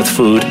peace with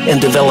food and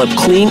develop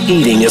clean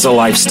eating as a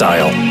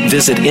lifestyle.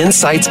 Visit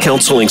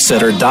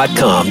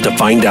InsightsCounselingCenter.com to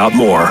find out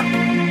more.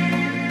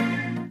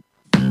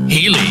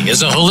 Healy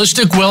is a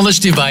holistic wellness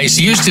device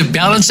used to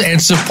balance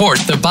and support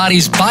the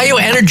body's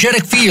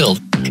bioenergetic field.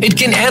 It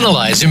can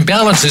analyze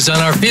imbalances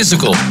on our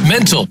physical,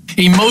 mental,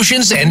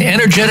 emotions, and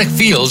energetic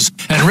fields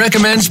and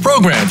recommends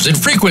programs and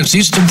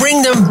frequencies to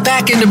bring them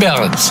back into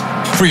balance.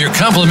 For your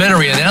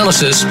complimentary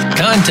analysis,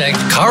 contact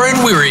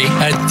Karen Weary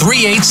at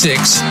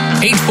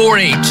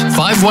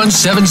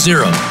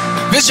 386-848-5170.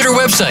 Visit her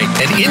website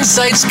at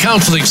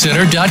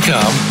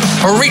InsightsCounselingCenter.com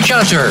or reach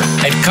out to her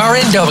at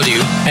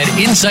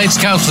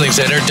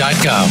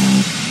KarenW@InsightsCounselingCenter.com.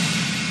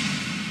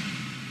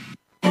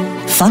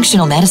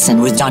 Functional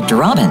Medicine with Dr.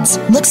 Robbins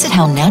looks at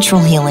how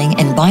natural healing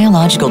and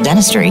biological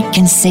dentistry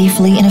can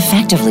safely and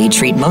effectively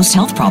treat most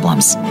health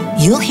problems.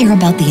 You'll hear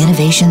about the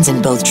innovations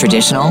in both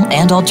traditional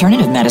and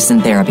alternative medicine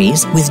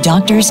therapies with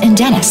doctors and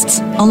dentists,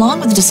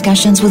 along with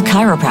discussions with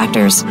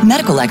chiropractors,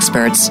 medical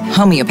experts,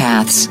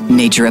 homeopaths,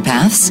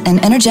 naturopaths,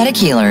 and energetic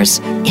healers.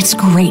 It's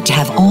great to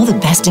have all the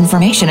best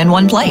information in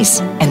one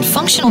place. And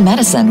Functional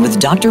Medicine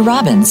with Dr.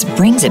 Robbins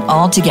brings it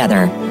all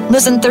together.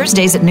 Listen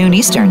Thursdays at noon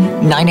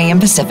Eastern, 9 a.m.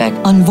 Pacific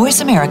on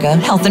Voice America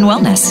Health and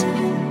Wellness.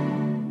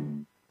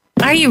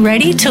 Are you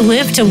ready to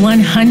live to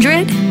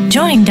 100?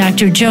 Join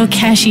Dr. Joe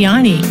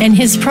Casciani and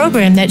his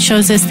program that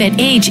shows us that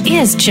age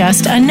is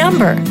just a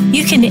number.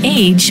 You can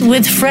age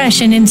with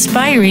fresh and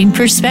inspiring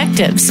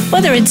perspectives,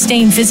 whether it's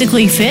staying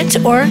physically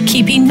fit or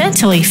keeping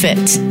mentally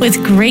fit.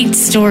 With great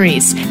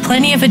stories,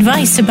 plenty of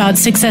advice about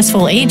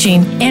successful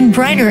aging, and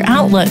brighter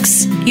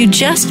outlooks. You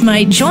just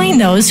might join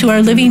those who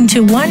are living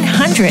to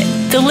 100.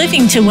 The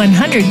Living to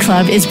 100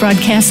 Club is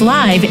broadcast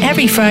live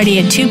every Friday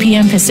at 2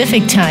 p.m.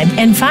 Pacific Time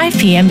and 5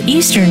 p.m.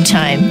 Eastern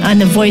Time on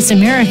the Voice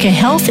America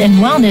Health and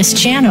Wellness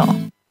channel.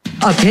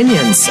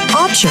 Opinions,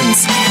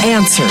 options,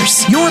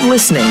 answers. You're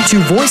listening to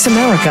Voice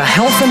America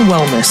Health and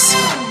Wellness.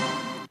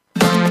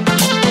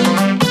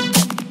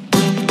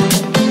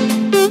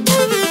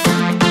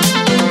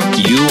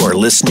 You are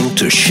listening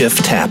to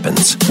Shift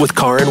Happens with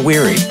Karen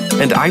Weary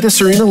and Ida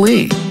Serena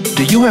Lee.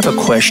 Do you have a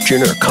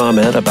question or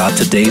comment about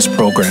today's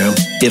program?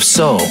 If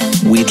so,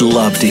 we'd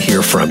love to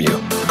hear from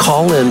you.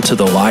 Call in to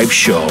the live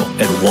show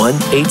at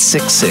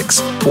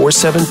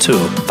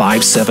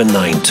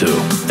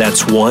 1-866-472-5792.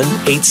 That's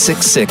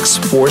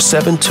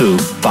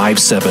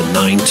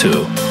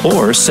 1-866-472-5792.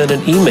 Or send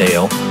an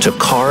email to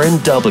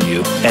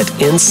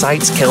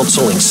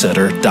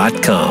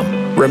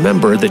KarenW@InsightsCounselingCenter.com.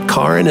 Remember that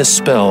Karen is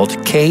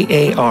spelled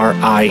Karin.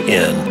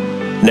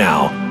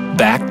 Now,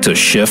 back to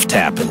Shift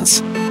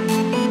Happens.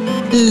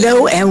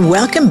 Hello and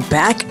welcome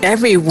back,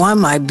 everyone,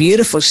 my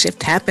beautiful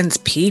Shift Happens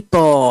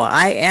people.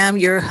 I am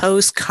your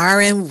host,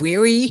 Karen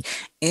Weary,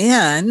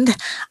 and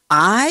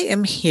I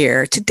am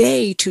here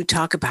today to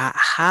talk about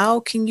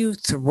how can you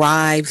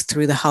thrive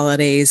through the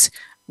holidays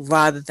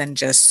rather than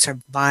just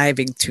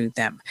surviving through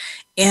them.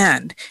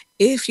 And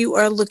if you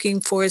are looking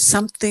for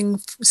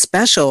something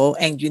special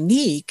and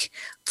unique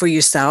for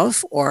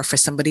yourself or for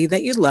somebody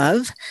that you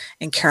love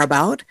and care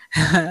about,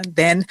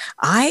 then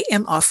I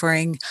am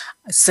offering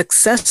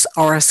Success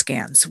Aura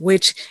Scans,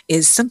 which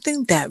is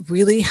something that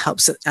really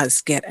helps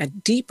us get a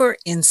deeper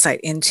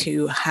insight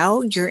into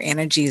how your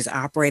energy is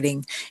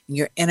operating in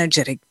your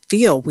energetic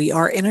field. We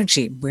are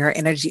energy. We are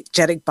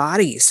energetic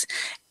bodies.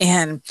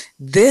 And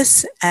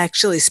this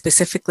actually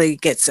specifically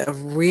gets a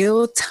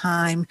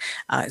real-time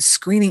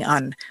screening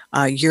on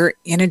your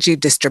energy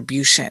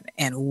distribution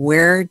and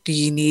where do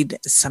you need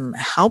some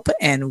help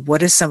and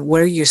what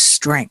are your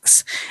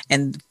strengths.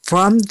 And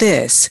from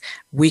this,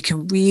 we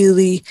can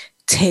really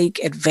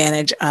take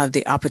advantage of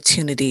the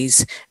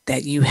opportunities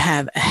that you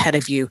have ahead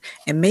of you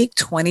and make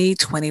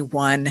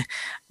 2021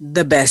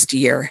 the best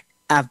year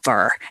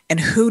ever. And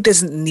who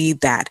doesn't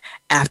need that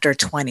after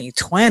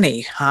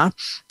 2020, huh?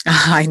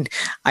 I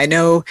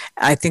know,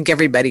 I think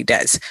everybody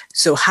does.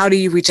 So how do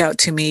you reach out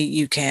to me?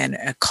 You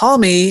can call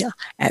me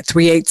at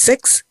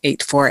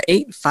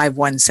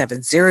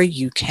 386-848-5170.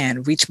 You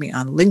can reach me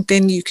on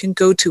LinkedIn. You can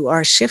go to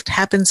our Shift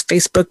Happens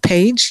Facebook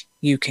page.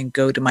 You can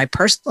go to my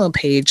personal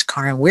page,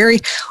 Karen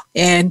Weary,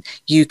 and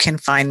you can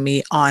find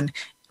me on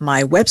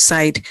my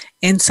website,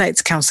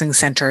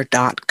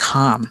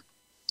 InsightsCounselingCenter.com.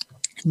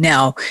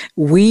 Now,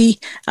 we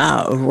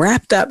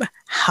wrapped up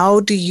how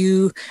do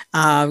you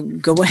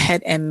go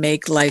ahead and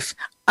make life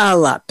a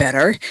lot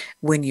better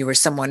when you are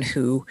someone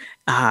who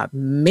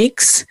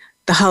makes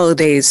the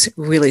holidays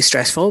really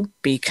stressful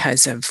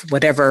because of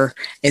whatever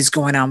is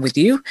going on with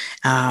you.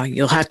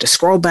 You'll have to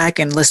scroll back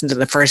and listen to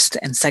the first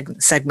and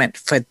second segment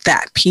for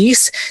that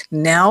piece.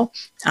 Now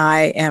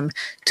I am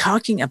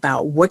talking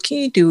about what can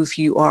you do if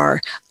you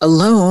are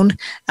alone,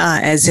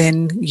 as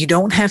in you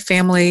don't have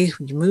family,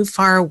 you move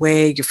far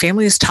away, your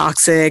family is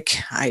toxic.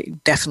 I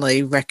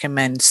definitely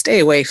recommend stay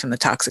away from the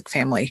toxic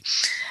family.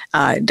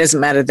 It doesn't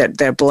matter that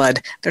they're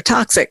blood, they're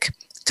toxic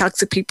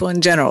people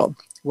in general,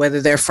 whether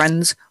they're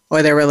friends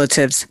or their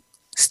relatives,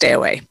 stay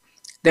away.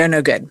 They're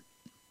no good.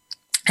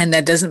 And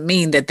that doesn't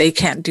mean that they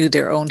can't do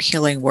their own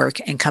healing work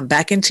and come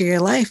back into your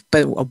life.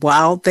 But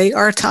while they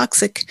are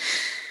toxic,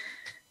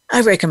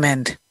 I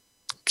recommend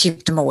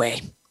keep them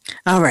away.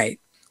 All right.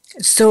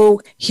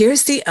 So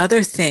here's the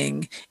other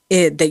thing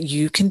that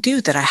you can do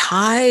that I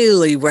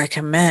highly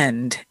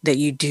recommend that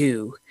you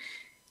do.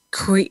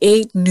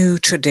 Create new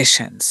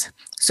traditions.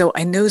 So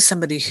I know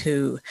somebody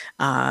who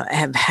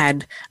have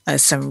had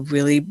some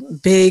really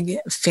big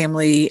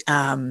family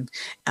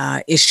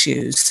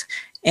issues.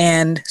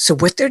 And so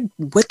what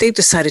they've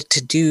decided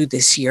to do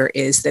this year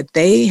is that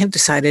they have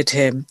decided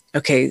to,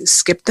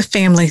 skip the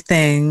family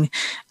thing,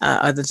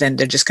 other than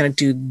they're just going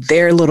to do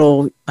their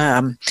little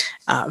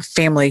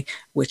family,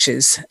 which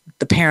is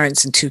the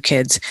parents and 2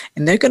 kids,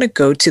 and they're going to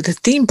go to the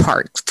theme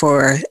park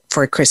for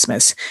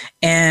Christmas,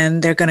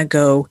 and they're going to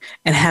go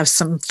and have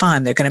some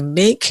fun. They're going to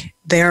make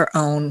their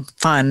own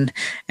fun,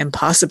 and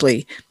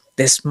possibly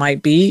this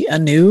might be a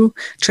new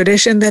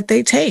tradition that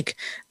they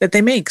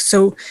make.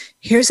 So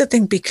here's the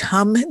thing,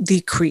 become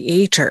the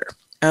creator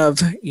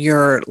of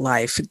your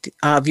life,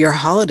 of your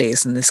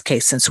holidays in this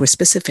case, since we're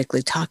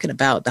specifically talking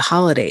about the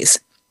holidays.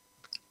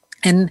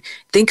 And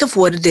think of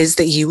what it is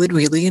that you would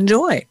really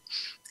enjoy.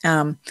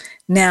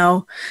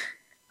 Now,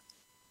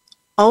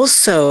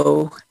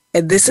 also,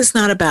 this is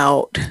not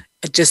about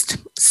just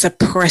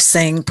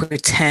suppressing,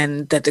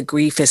 pretend that the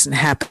grief isn't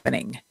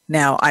happening.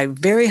 Now, I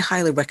very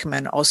highly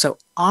recommend also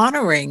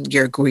honoring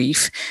your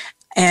grief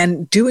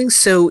and doing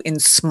so in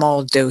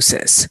small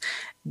doses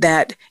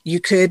that you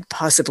could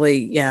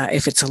possibly,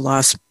 if it's a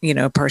lost,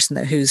 person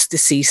who's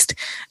deceased,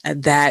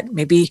 that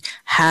maybe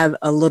have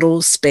a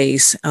little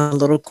space, a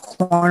little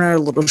corner, a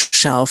little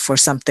shelf or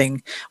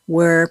something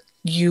where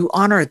you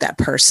honor that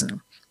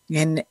person.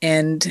 And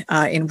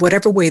in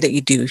whatever way that you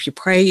do, if you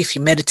pray, if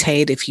you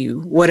meditate, if you,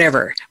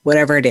 whatever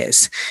it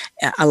is,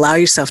 allow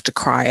yourself to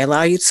cry,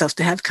 allow yourself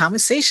to have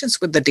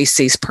conversations with the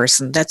deceased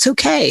person. That's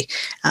okay.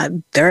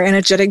 They're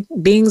energetic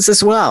beings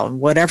as well.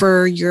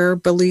 Whatever your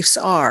beliefs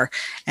are,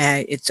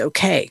 it's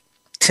okay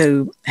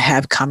to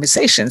have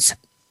conversations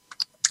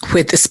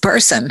with this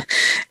person.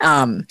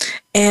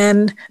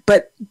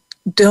 But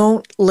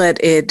don't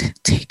let it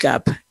take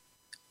up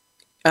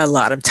a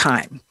lot of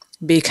time.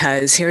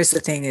 Because here's the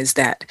thing is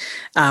that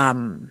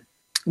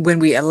when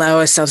we allow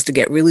ourselves to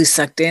get really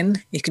sucked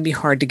in, it can be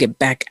hard to get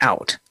back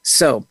out.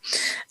 So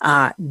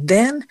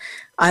then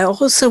I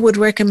also would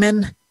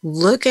recommend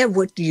look at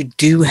what you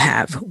do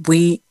have.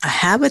 We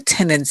have a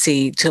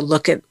tendency to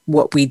look at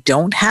what we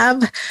don't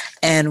have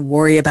and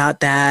worry about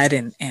that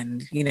and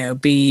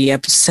be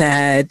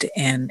upset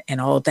and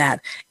all of that.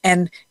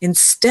 And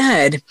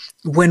instead,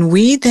 when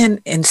we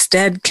then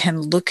instead can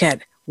look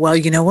at, well,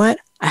 you know what?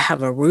 I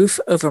have a roof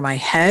over my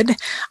head.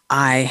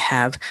 I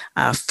have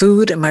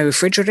food in my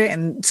refrigerator.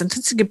 And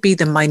sometimes it could be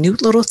the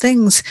minute little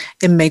things.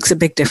 It makes a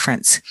big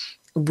difference.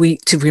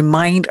 To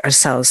remind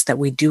ourselves that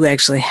we do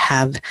actually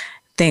have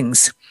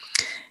things.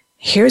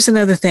 Here's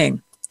another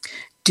thing.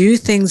 Do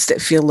things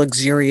that feel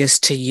luxurious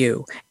to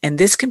you. And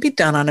this can be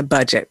done on a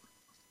budget.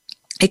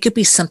 It could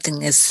be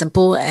something as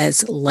simple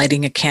as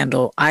lighting a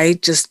candle. I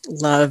just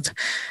love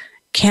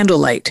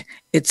candlelight.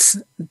 It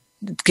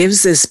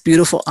gives this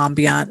beautiful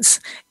ambiance.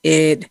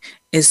 It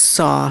is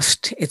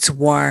soft, it's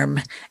warm,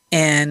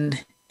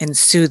 and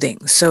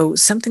soothing. So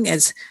something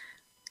as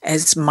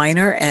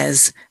minor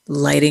as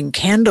lighting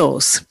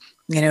candles,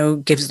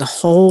 gives the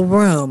whole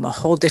room a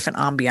whole different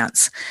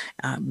ambiance.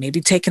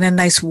 Maybe taking a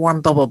nice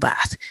warm bubble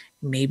bath.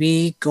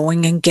 Maybe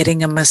going and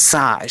getting a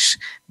massage.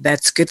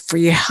 That's good for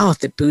your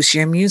health. It boosts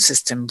your immune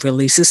system,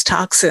 releases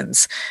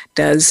toxins,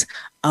 does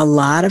a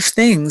lot of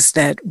things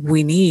that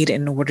we need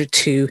in order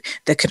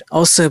that could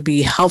also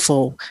be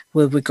helpful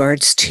with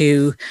regards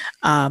to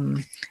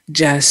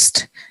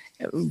just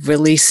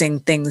releasing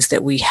things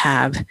that we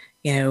have,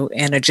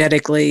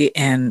 energetically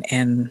and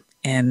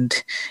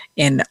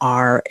in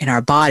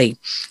our body.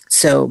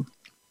 So,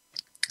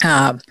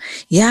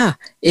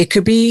 it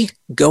could be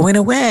going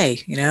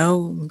away,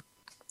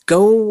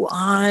 go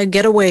on a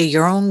getaway,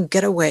 your own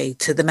getaway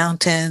to the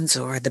mountains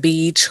or the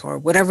beach or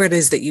whatever it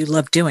is that you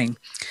love doing.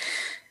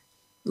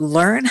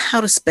 Learn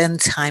how to spend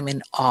time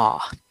in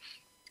awe.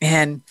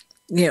 And,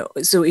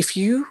 so if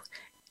you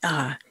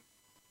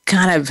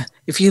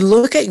if you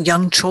look at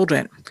young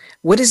children,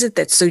 what is it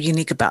that's so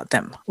unique about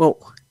them? Well,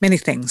 many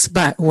things,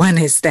 but one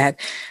is that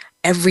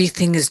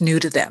everything is new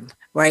to them,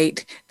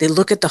 right? They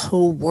look at the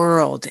whole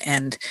world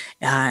and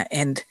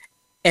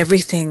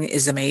everything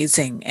is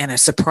amazing and a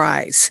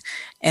surprise.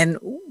 And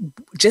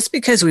just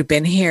because we've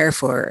been here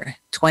for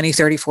 20,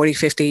 30, 40,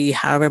 50,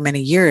 however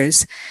many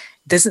years,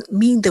 doesn't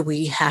mean that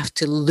we have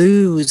to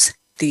lose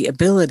the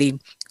ability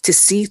to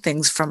see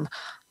things from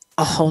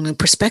a whole new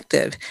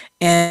perspective.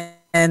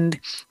 And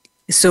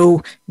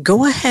so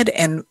go ahead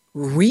and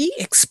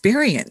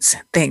re-experience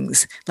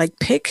things, like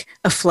pick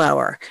a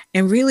flower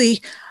and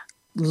really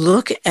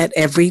look at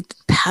every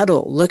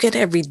petal, look at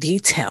every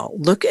detail,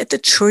 look at the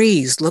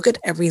trees, look at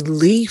every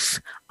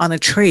leaf on a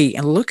tree,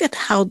 and look at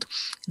how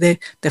the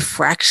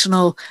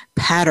fractional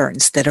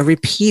patterns that are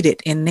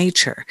repeated in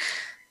nature.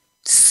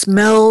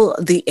 Smell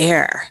the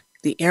air.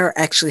 The air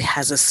actually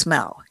has a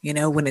smell,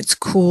 when it's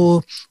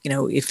cool,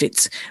 if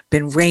it's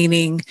been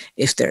raining,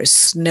 if there's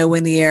snow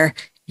in the air,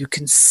 you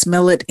can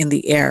smell it in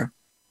the air,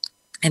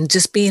 and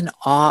just be in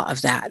awe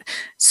of that.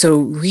 So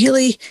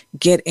really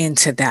get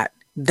into that.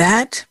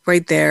 That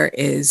right there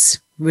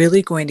is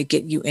really going to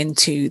get you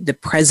into the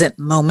present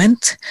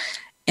moment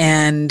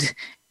and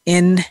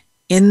in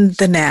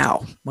the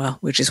now,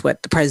 which is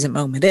what the present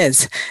moment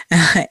is.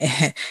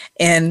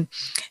 And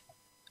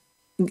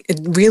it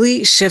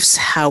really shifts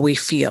how we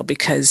feel,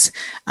 because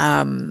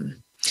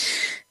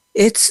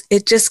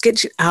it just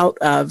gets you out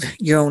of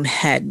your own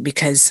head,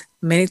 because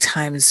many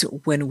times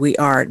when we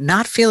are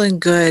not feeling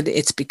good,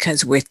 it's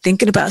because we're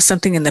thinking about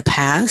something in the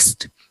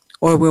past,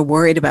 or we're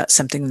worried about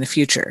something in the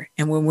future.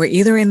 And when we're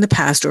either in the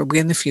past or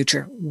we're in the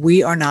future,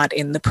 we are not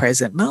in the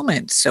present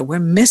moment. So we're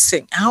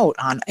missing out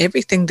on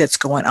everything that's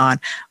going on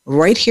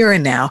right here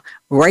and now,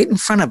 right in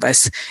front of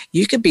us.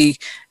 You could be,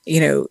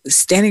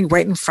 standing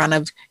right in front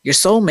of your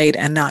soulmate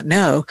and not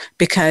know,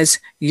 because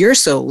you're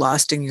so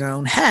lost in your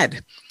own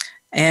head.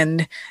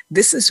 And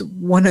this is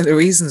one of the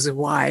reasons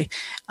why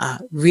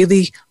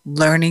really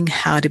learning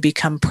how to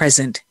become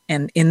present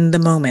and in the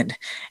moment,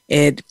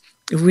 it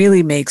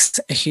really makes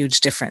a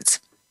huge difference.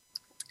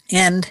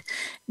 And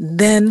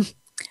then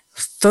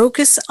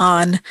focus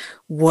on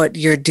what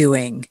you're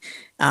doing,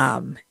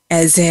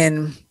 as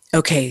in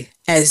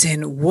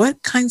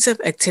what kinds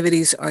of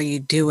activities are you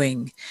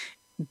doing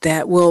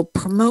that will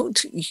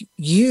promote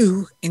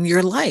you in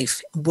your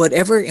life,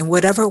 in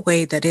whatever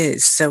way that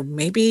is. So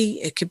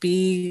maybe it could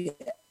be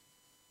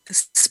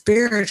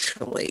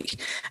spiritually,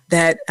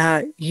 that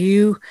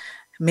you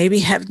maybe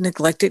have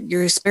neglected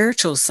your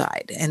spiritual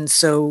side. And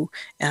so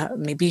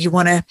maybe you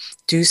want to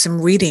do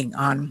some reading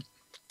on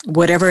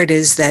whatever it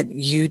is that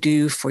you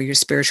do for your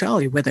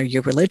spirituality, whether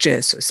you're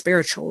religious or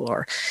spiritual,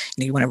 or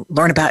you want to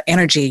learn about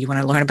energy, you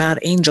want to learn about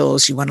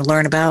angels, you want to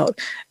learn about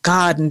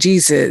God and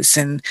Jesus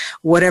and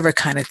whatever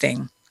kind of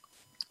thing.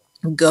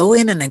 Go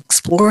in and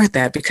explore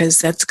that, because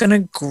that's going to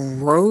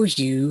grow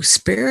you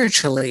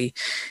spiritually.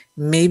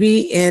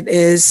 Maybe it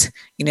is,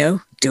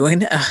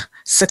 doing a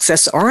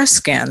Success Aura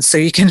scan, so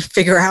you can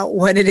figure out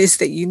what it is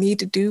that you need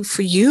to do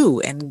for you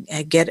and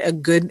get a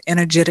good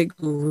energetic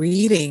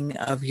reading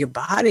of your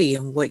body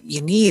and what you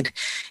need.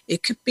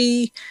 It could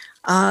be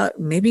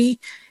maybe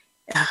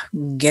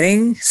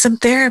getting some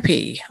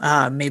therapy.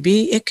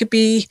 Maybe it could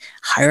be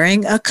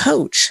hiring a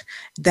coach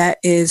that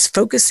is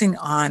focusing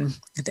on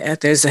that.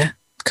 There's a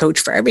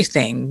coach for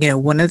everything.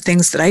 One of the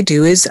things that I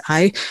do is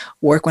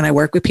when I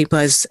work with people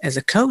as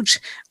a coach,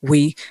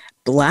 we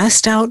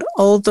blast out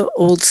all the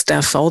old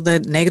stuff, all the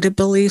negative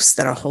beliefs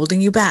that are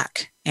holding you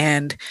back,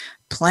 and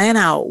plan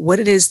out what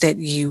it is that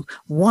you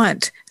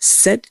want,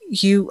 set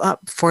you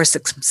up for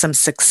some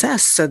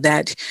success, so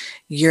that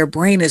your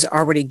brain is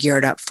already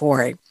geared up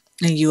for it,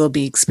 and you will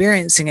be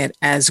experiencing it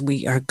as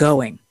we are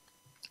going.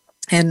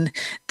 And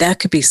that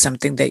could be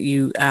something that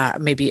you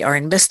maybe are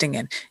investing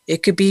in.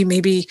 It could be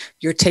maybe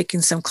you're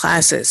taking some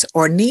classes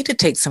or need to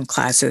take some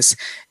classes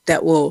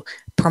that will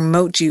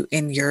promote you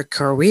in your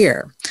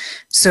career.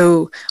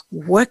 So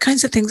what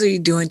kinds of things are you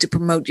doing to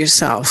promote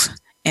yourself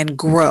and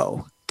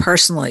grow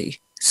personally,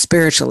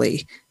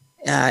 spiritually,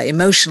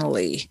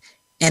 emotionally,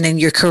 and in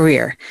your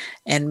career?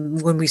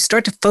 And when we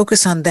start to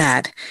focus on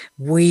that,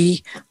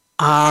 we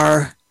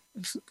are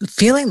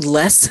feeling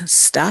less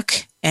stuck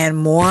and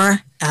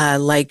more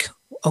like,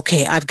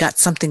 okay, I've got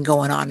something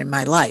going on in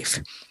my life.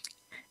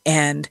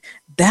 And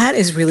that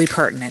is really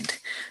pertinent.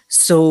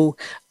 So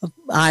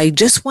I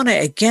just want to,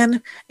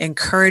 again,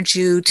 encourage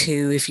you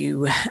to,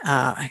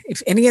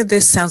 if any of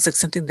this sounds like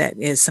something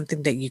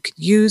that you could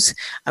use,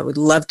 I would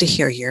love to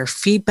hear your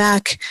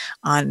feedback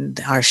on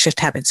our Shift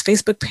Happens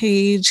Facebook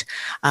page,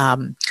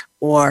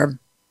 or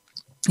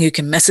you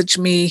can message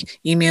me,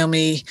 email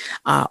me.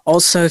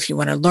 Also, if you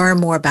want to learn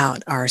more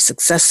about our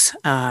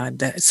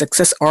the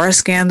Success Aura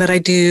scan that I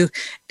do,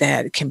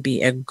 that can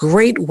be a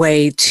great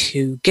way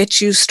to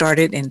get you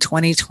started in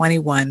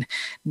 2021,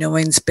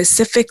 knowing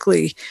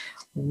specifically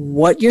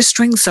what your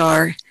strengths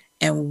are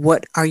and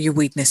what are your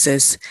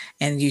weaknesses.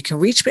 And you can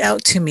reach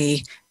out to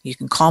me. You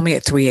can call me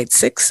at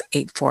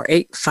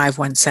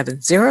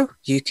 386-848-5170.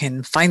 You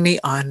can find me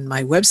on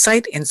my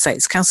website,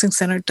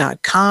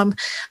 insightscounselingcenter.com.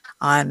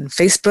 on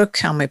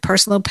Facebook, on my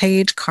personal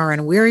page,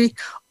 Karen Weary,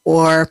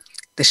 or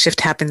the Shift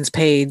Happens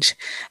page,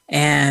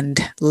 and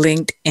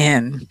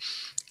LinkedIn.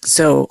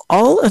 So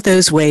all of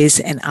those ways,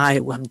 and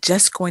I'm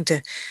just going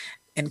to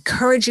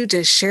encourage you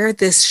to share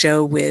this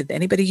show with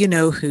anybody you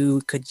know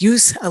who could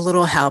use a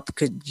little help,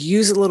 could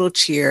use a little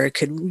cheer,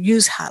 could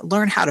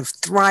learn how to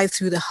thrive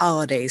through the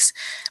holidays,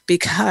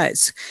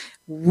 because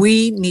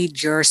we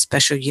need your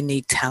special,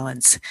 unique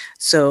talents.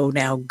 So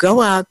now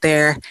go out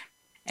there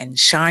and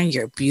shine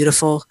your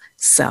beautiful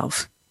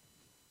self.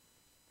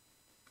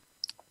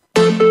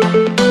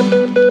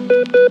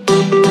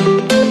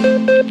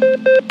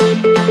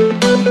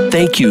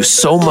 Thank you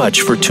so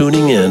much for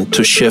tuning in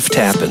to Shift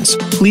Happens.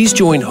 Please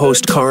join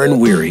host Karen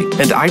Weary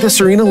and Ida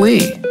Serena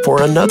Lee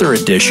for another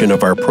edition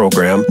of our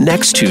program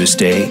next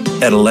Tuesday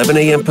at 11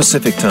 a.m.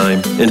 Pacific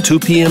Time and 2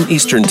 p.m.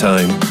 Eastern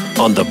Time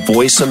on the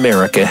Voice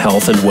America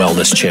Health and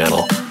Wellness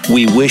Channel.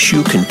 We wish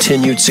you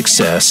continued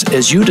success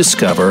as you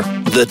discover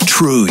the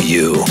true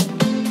you.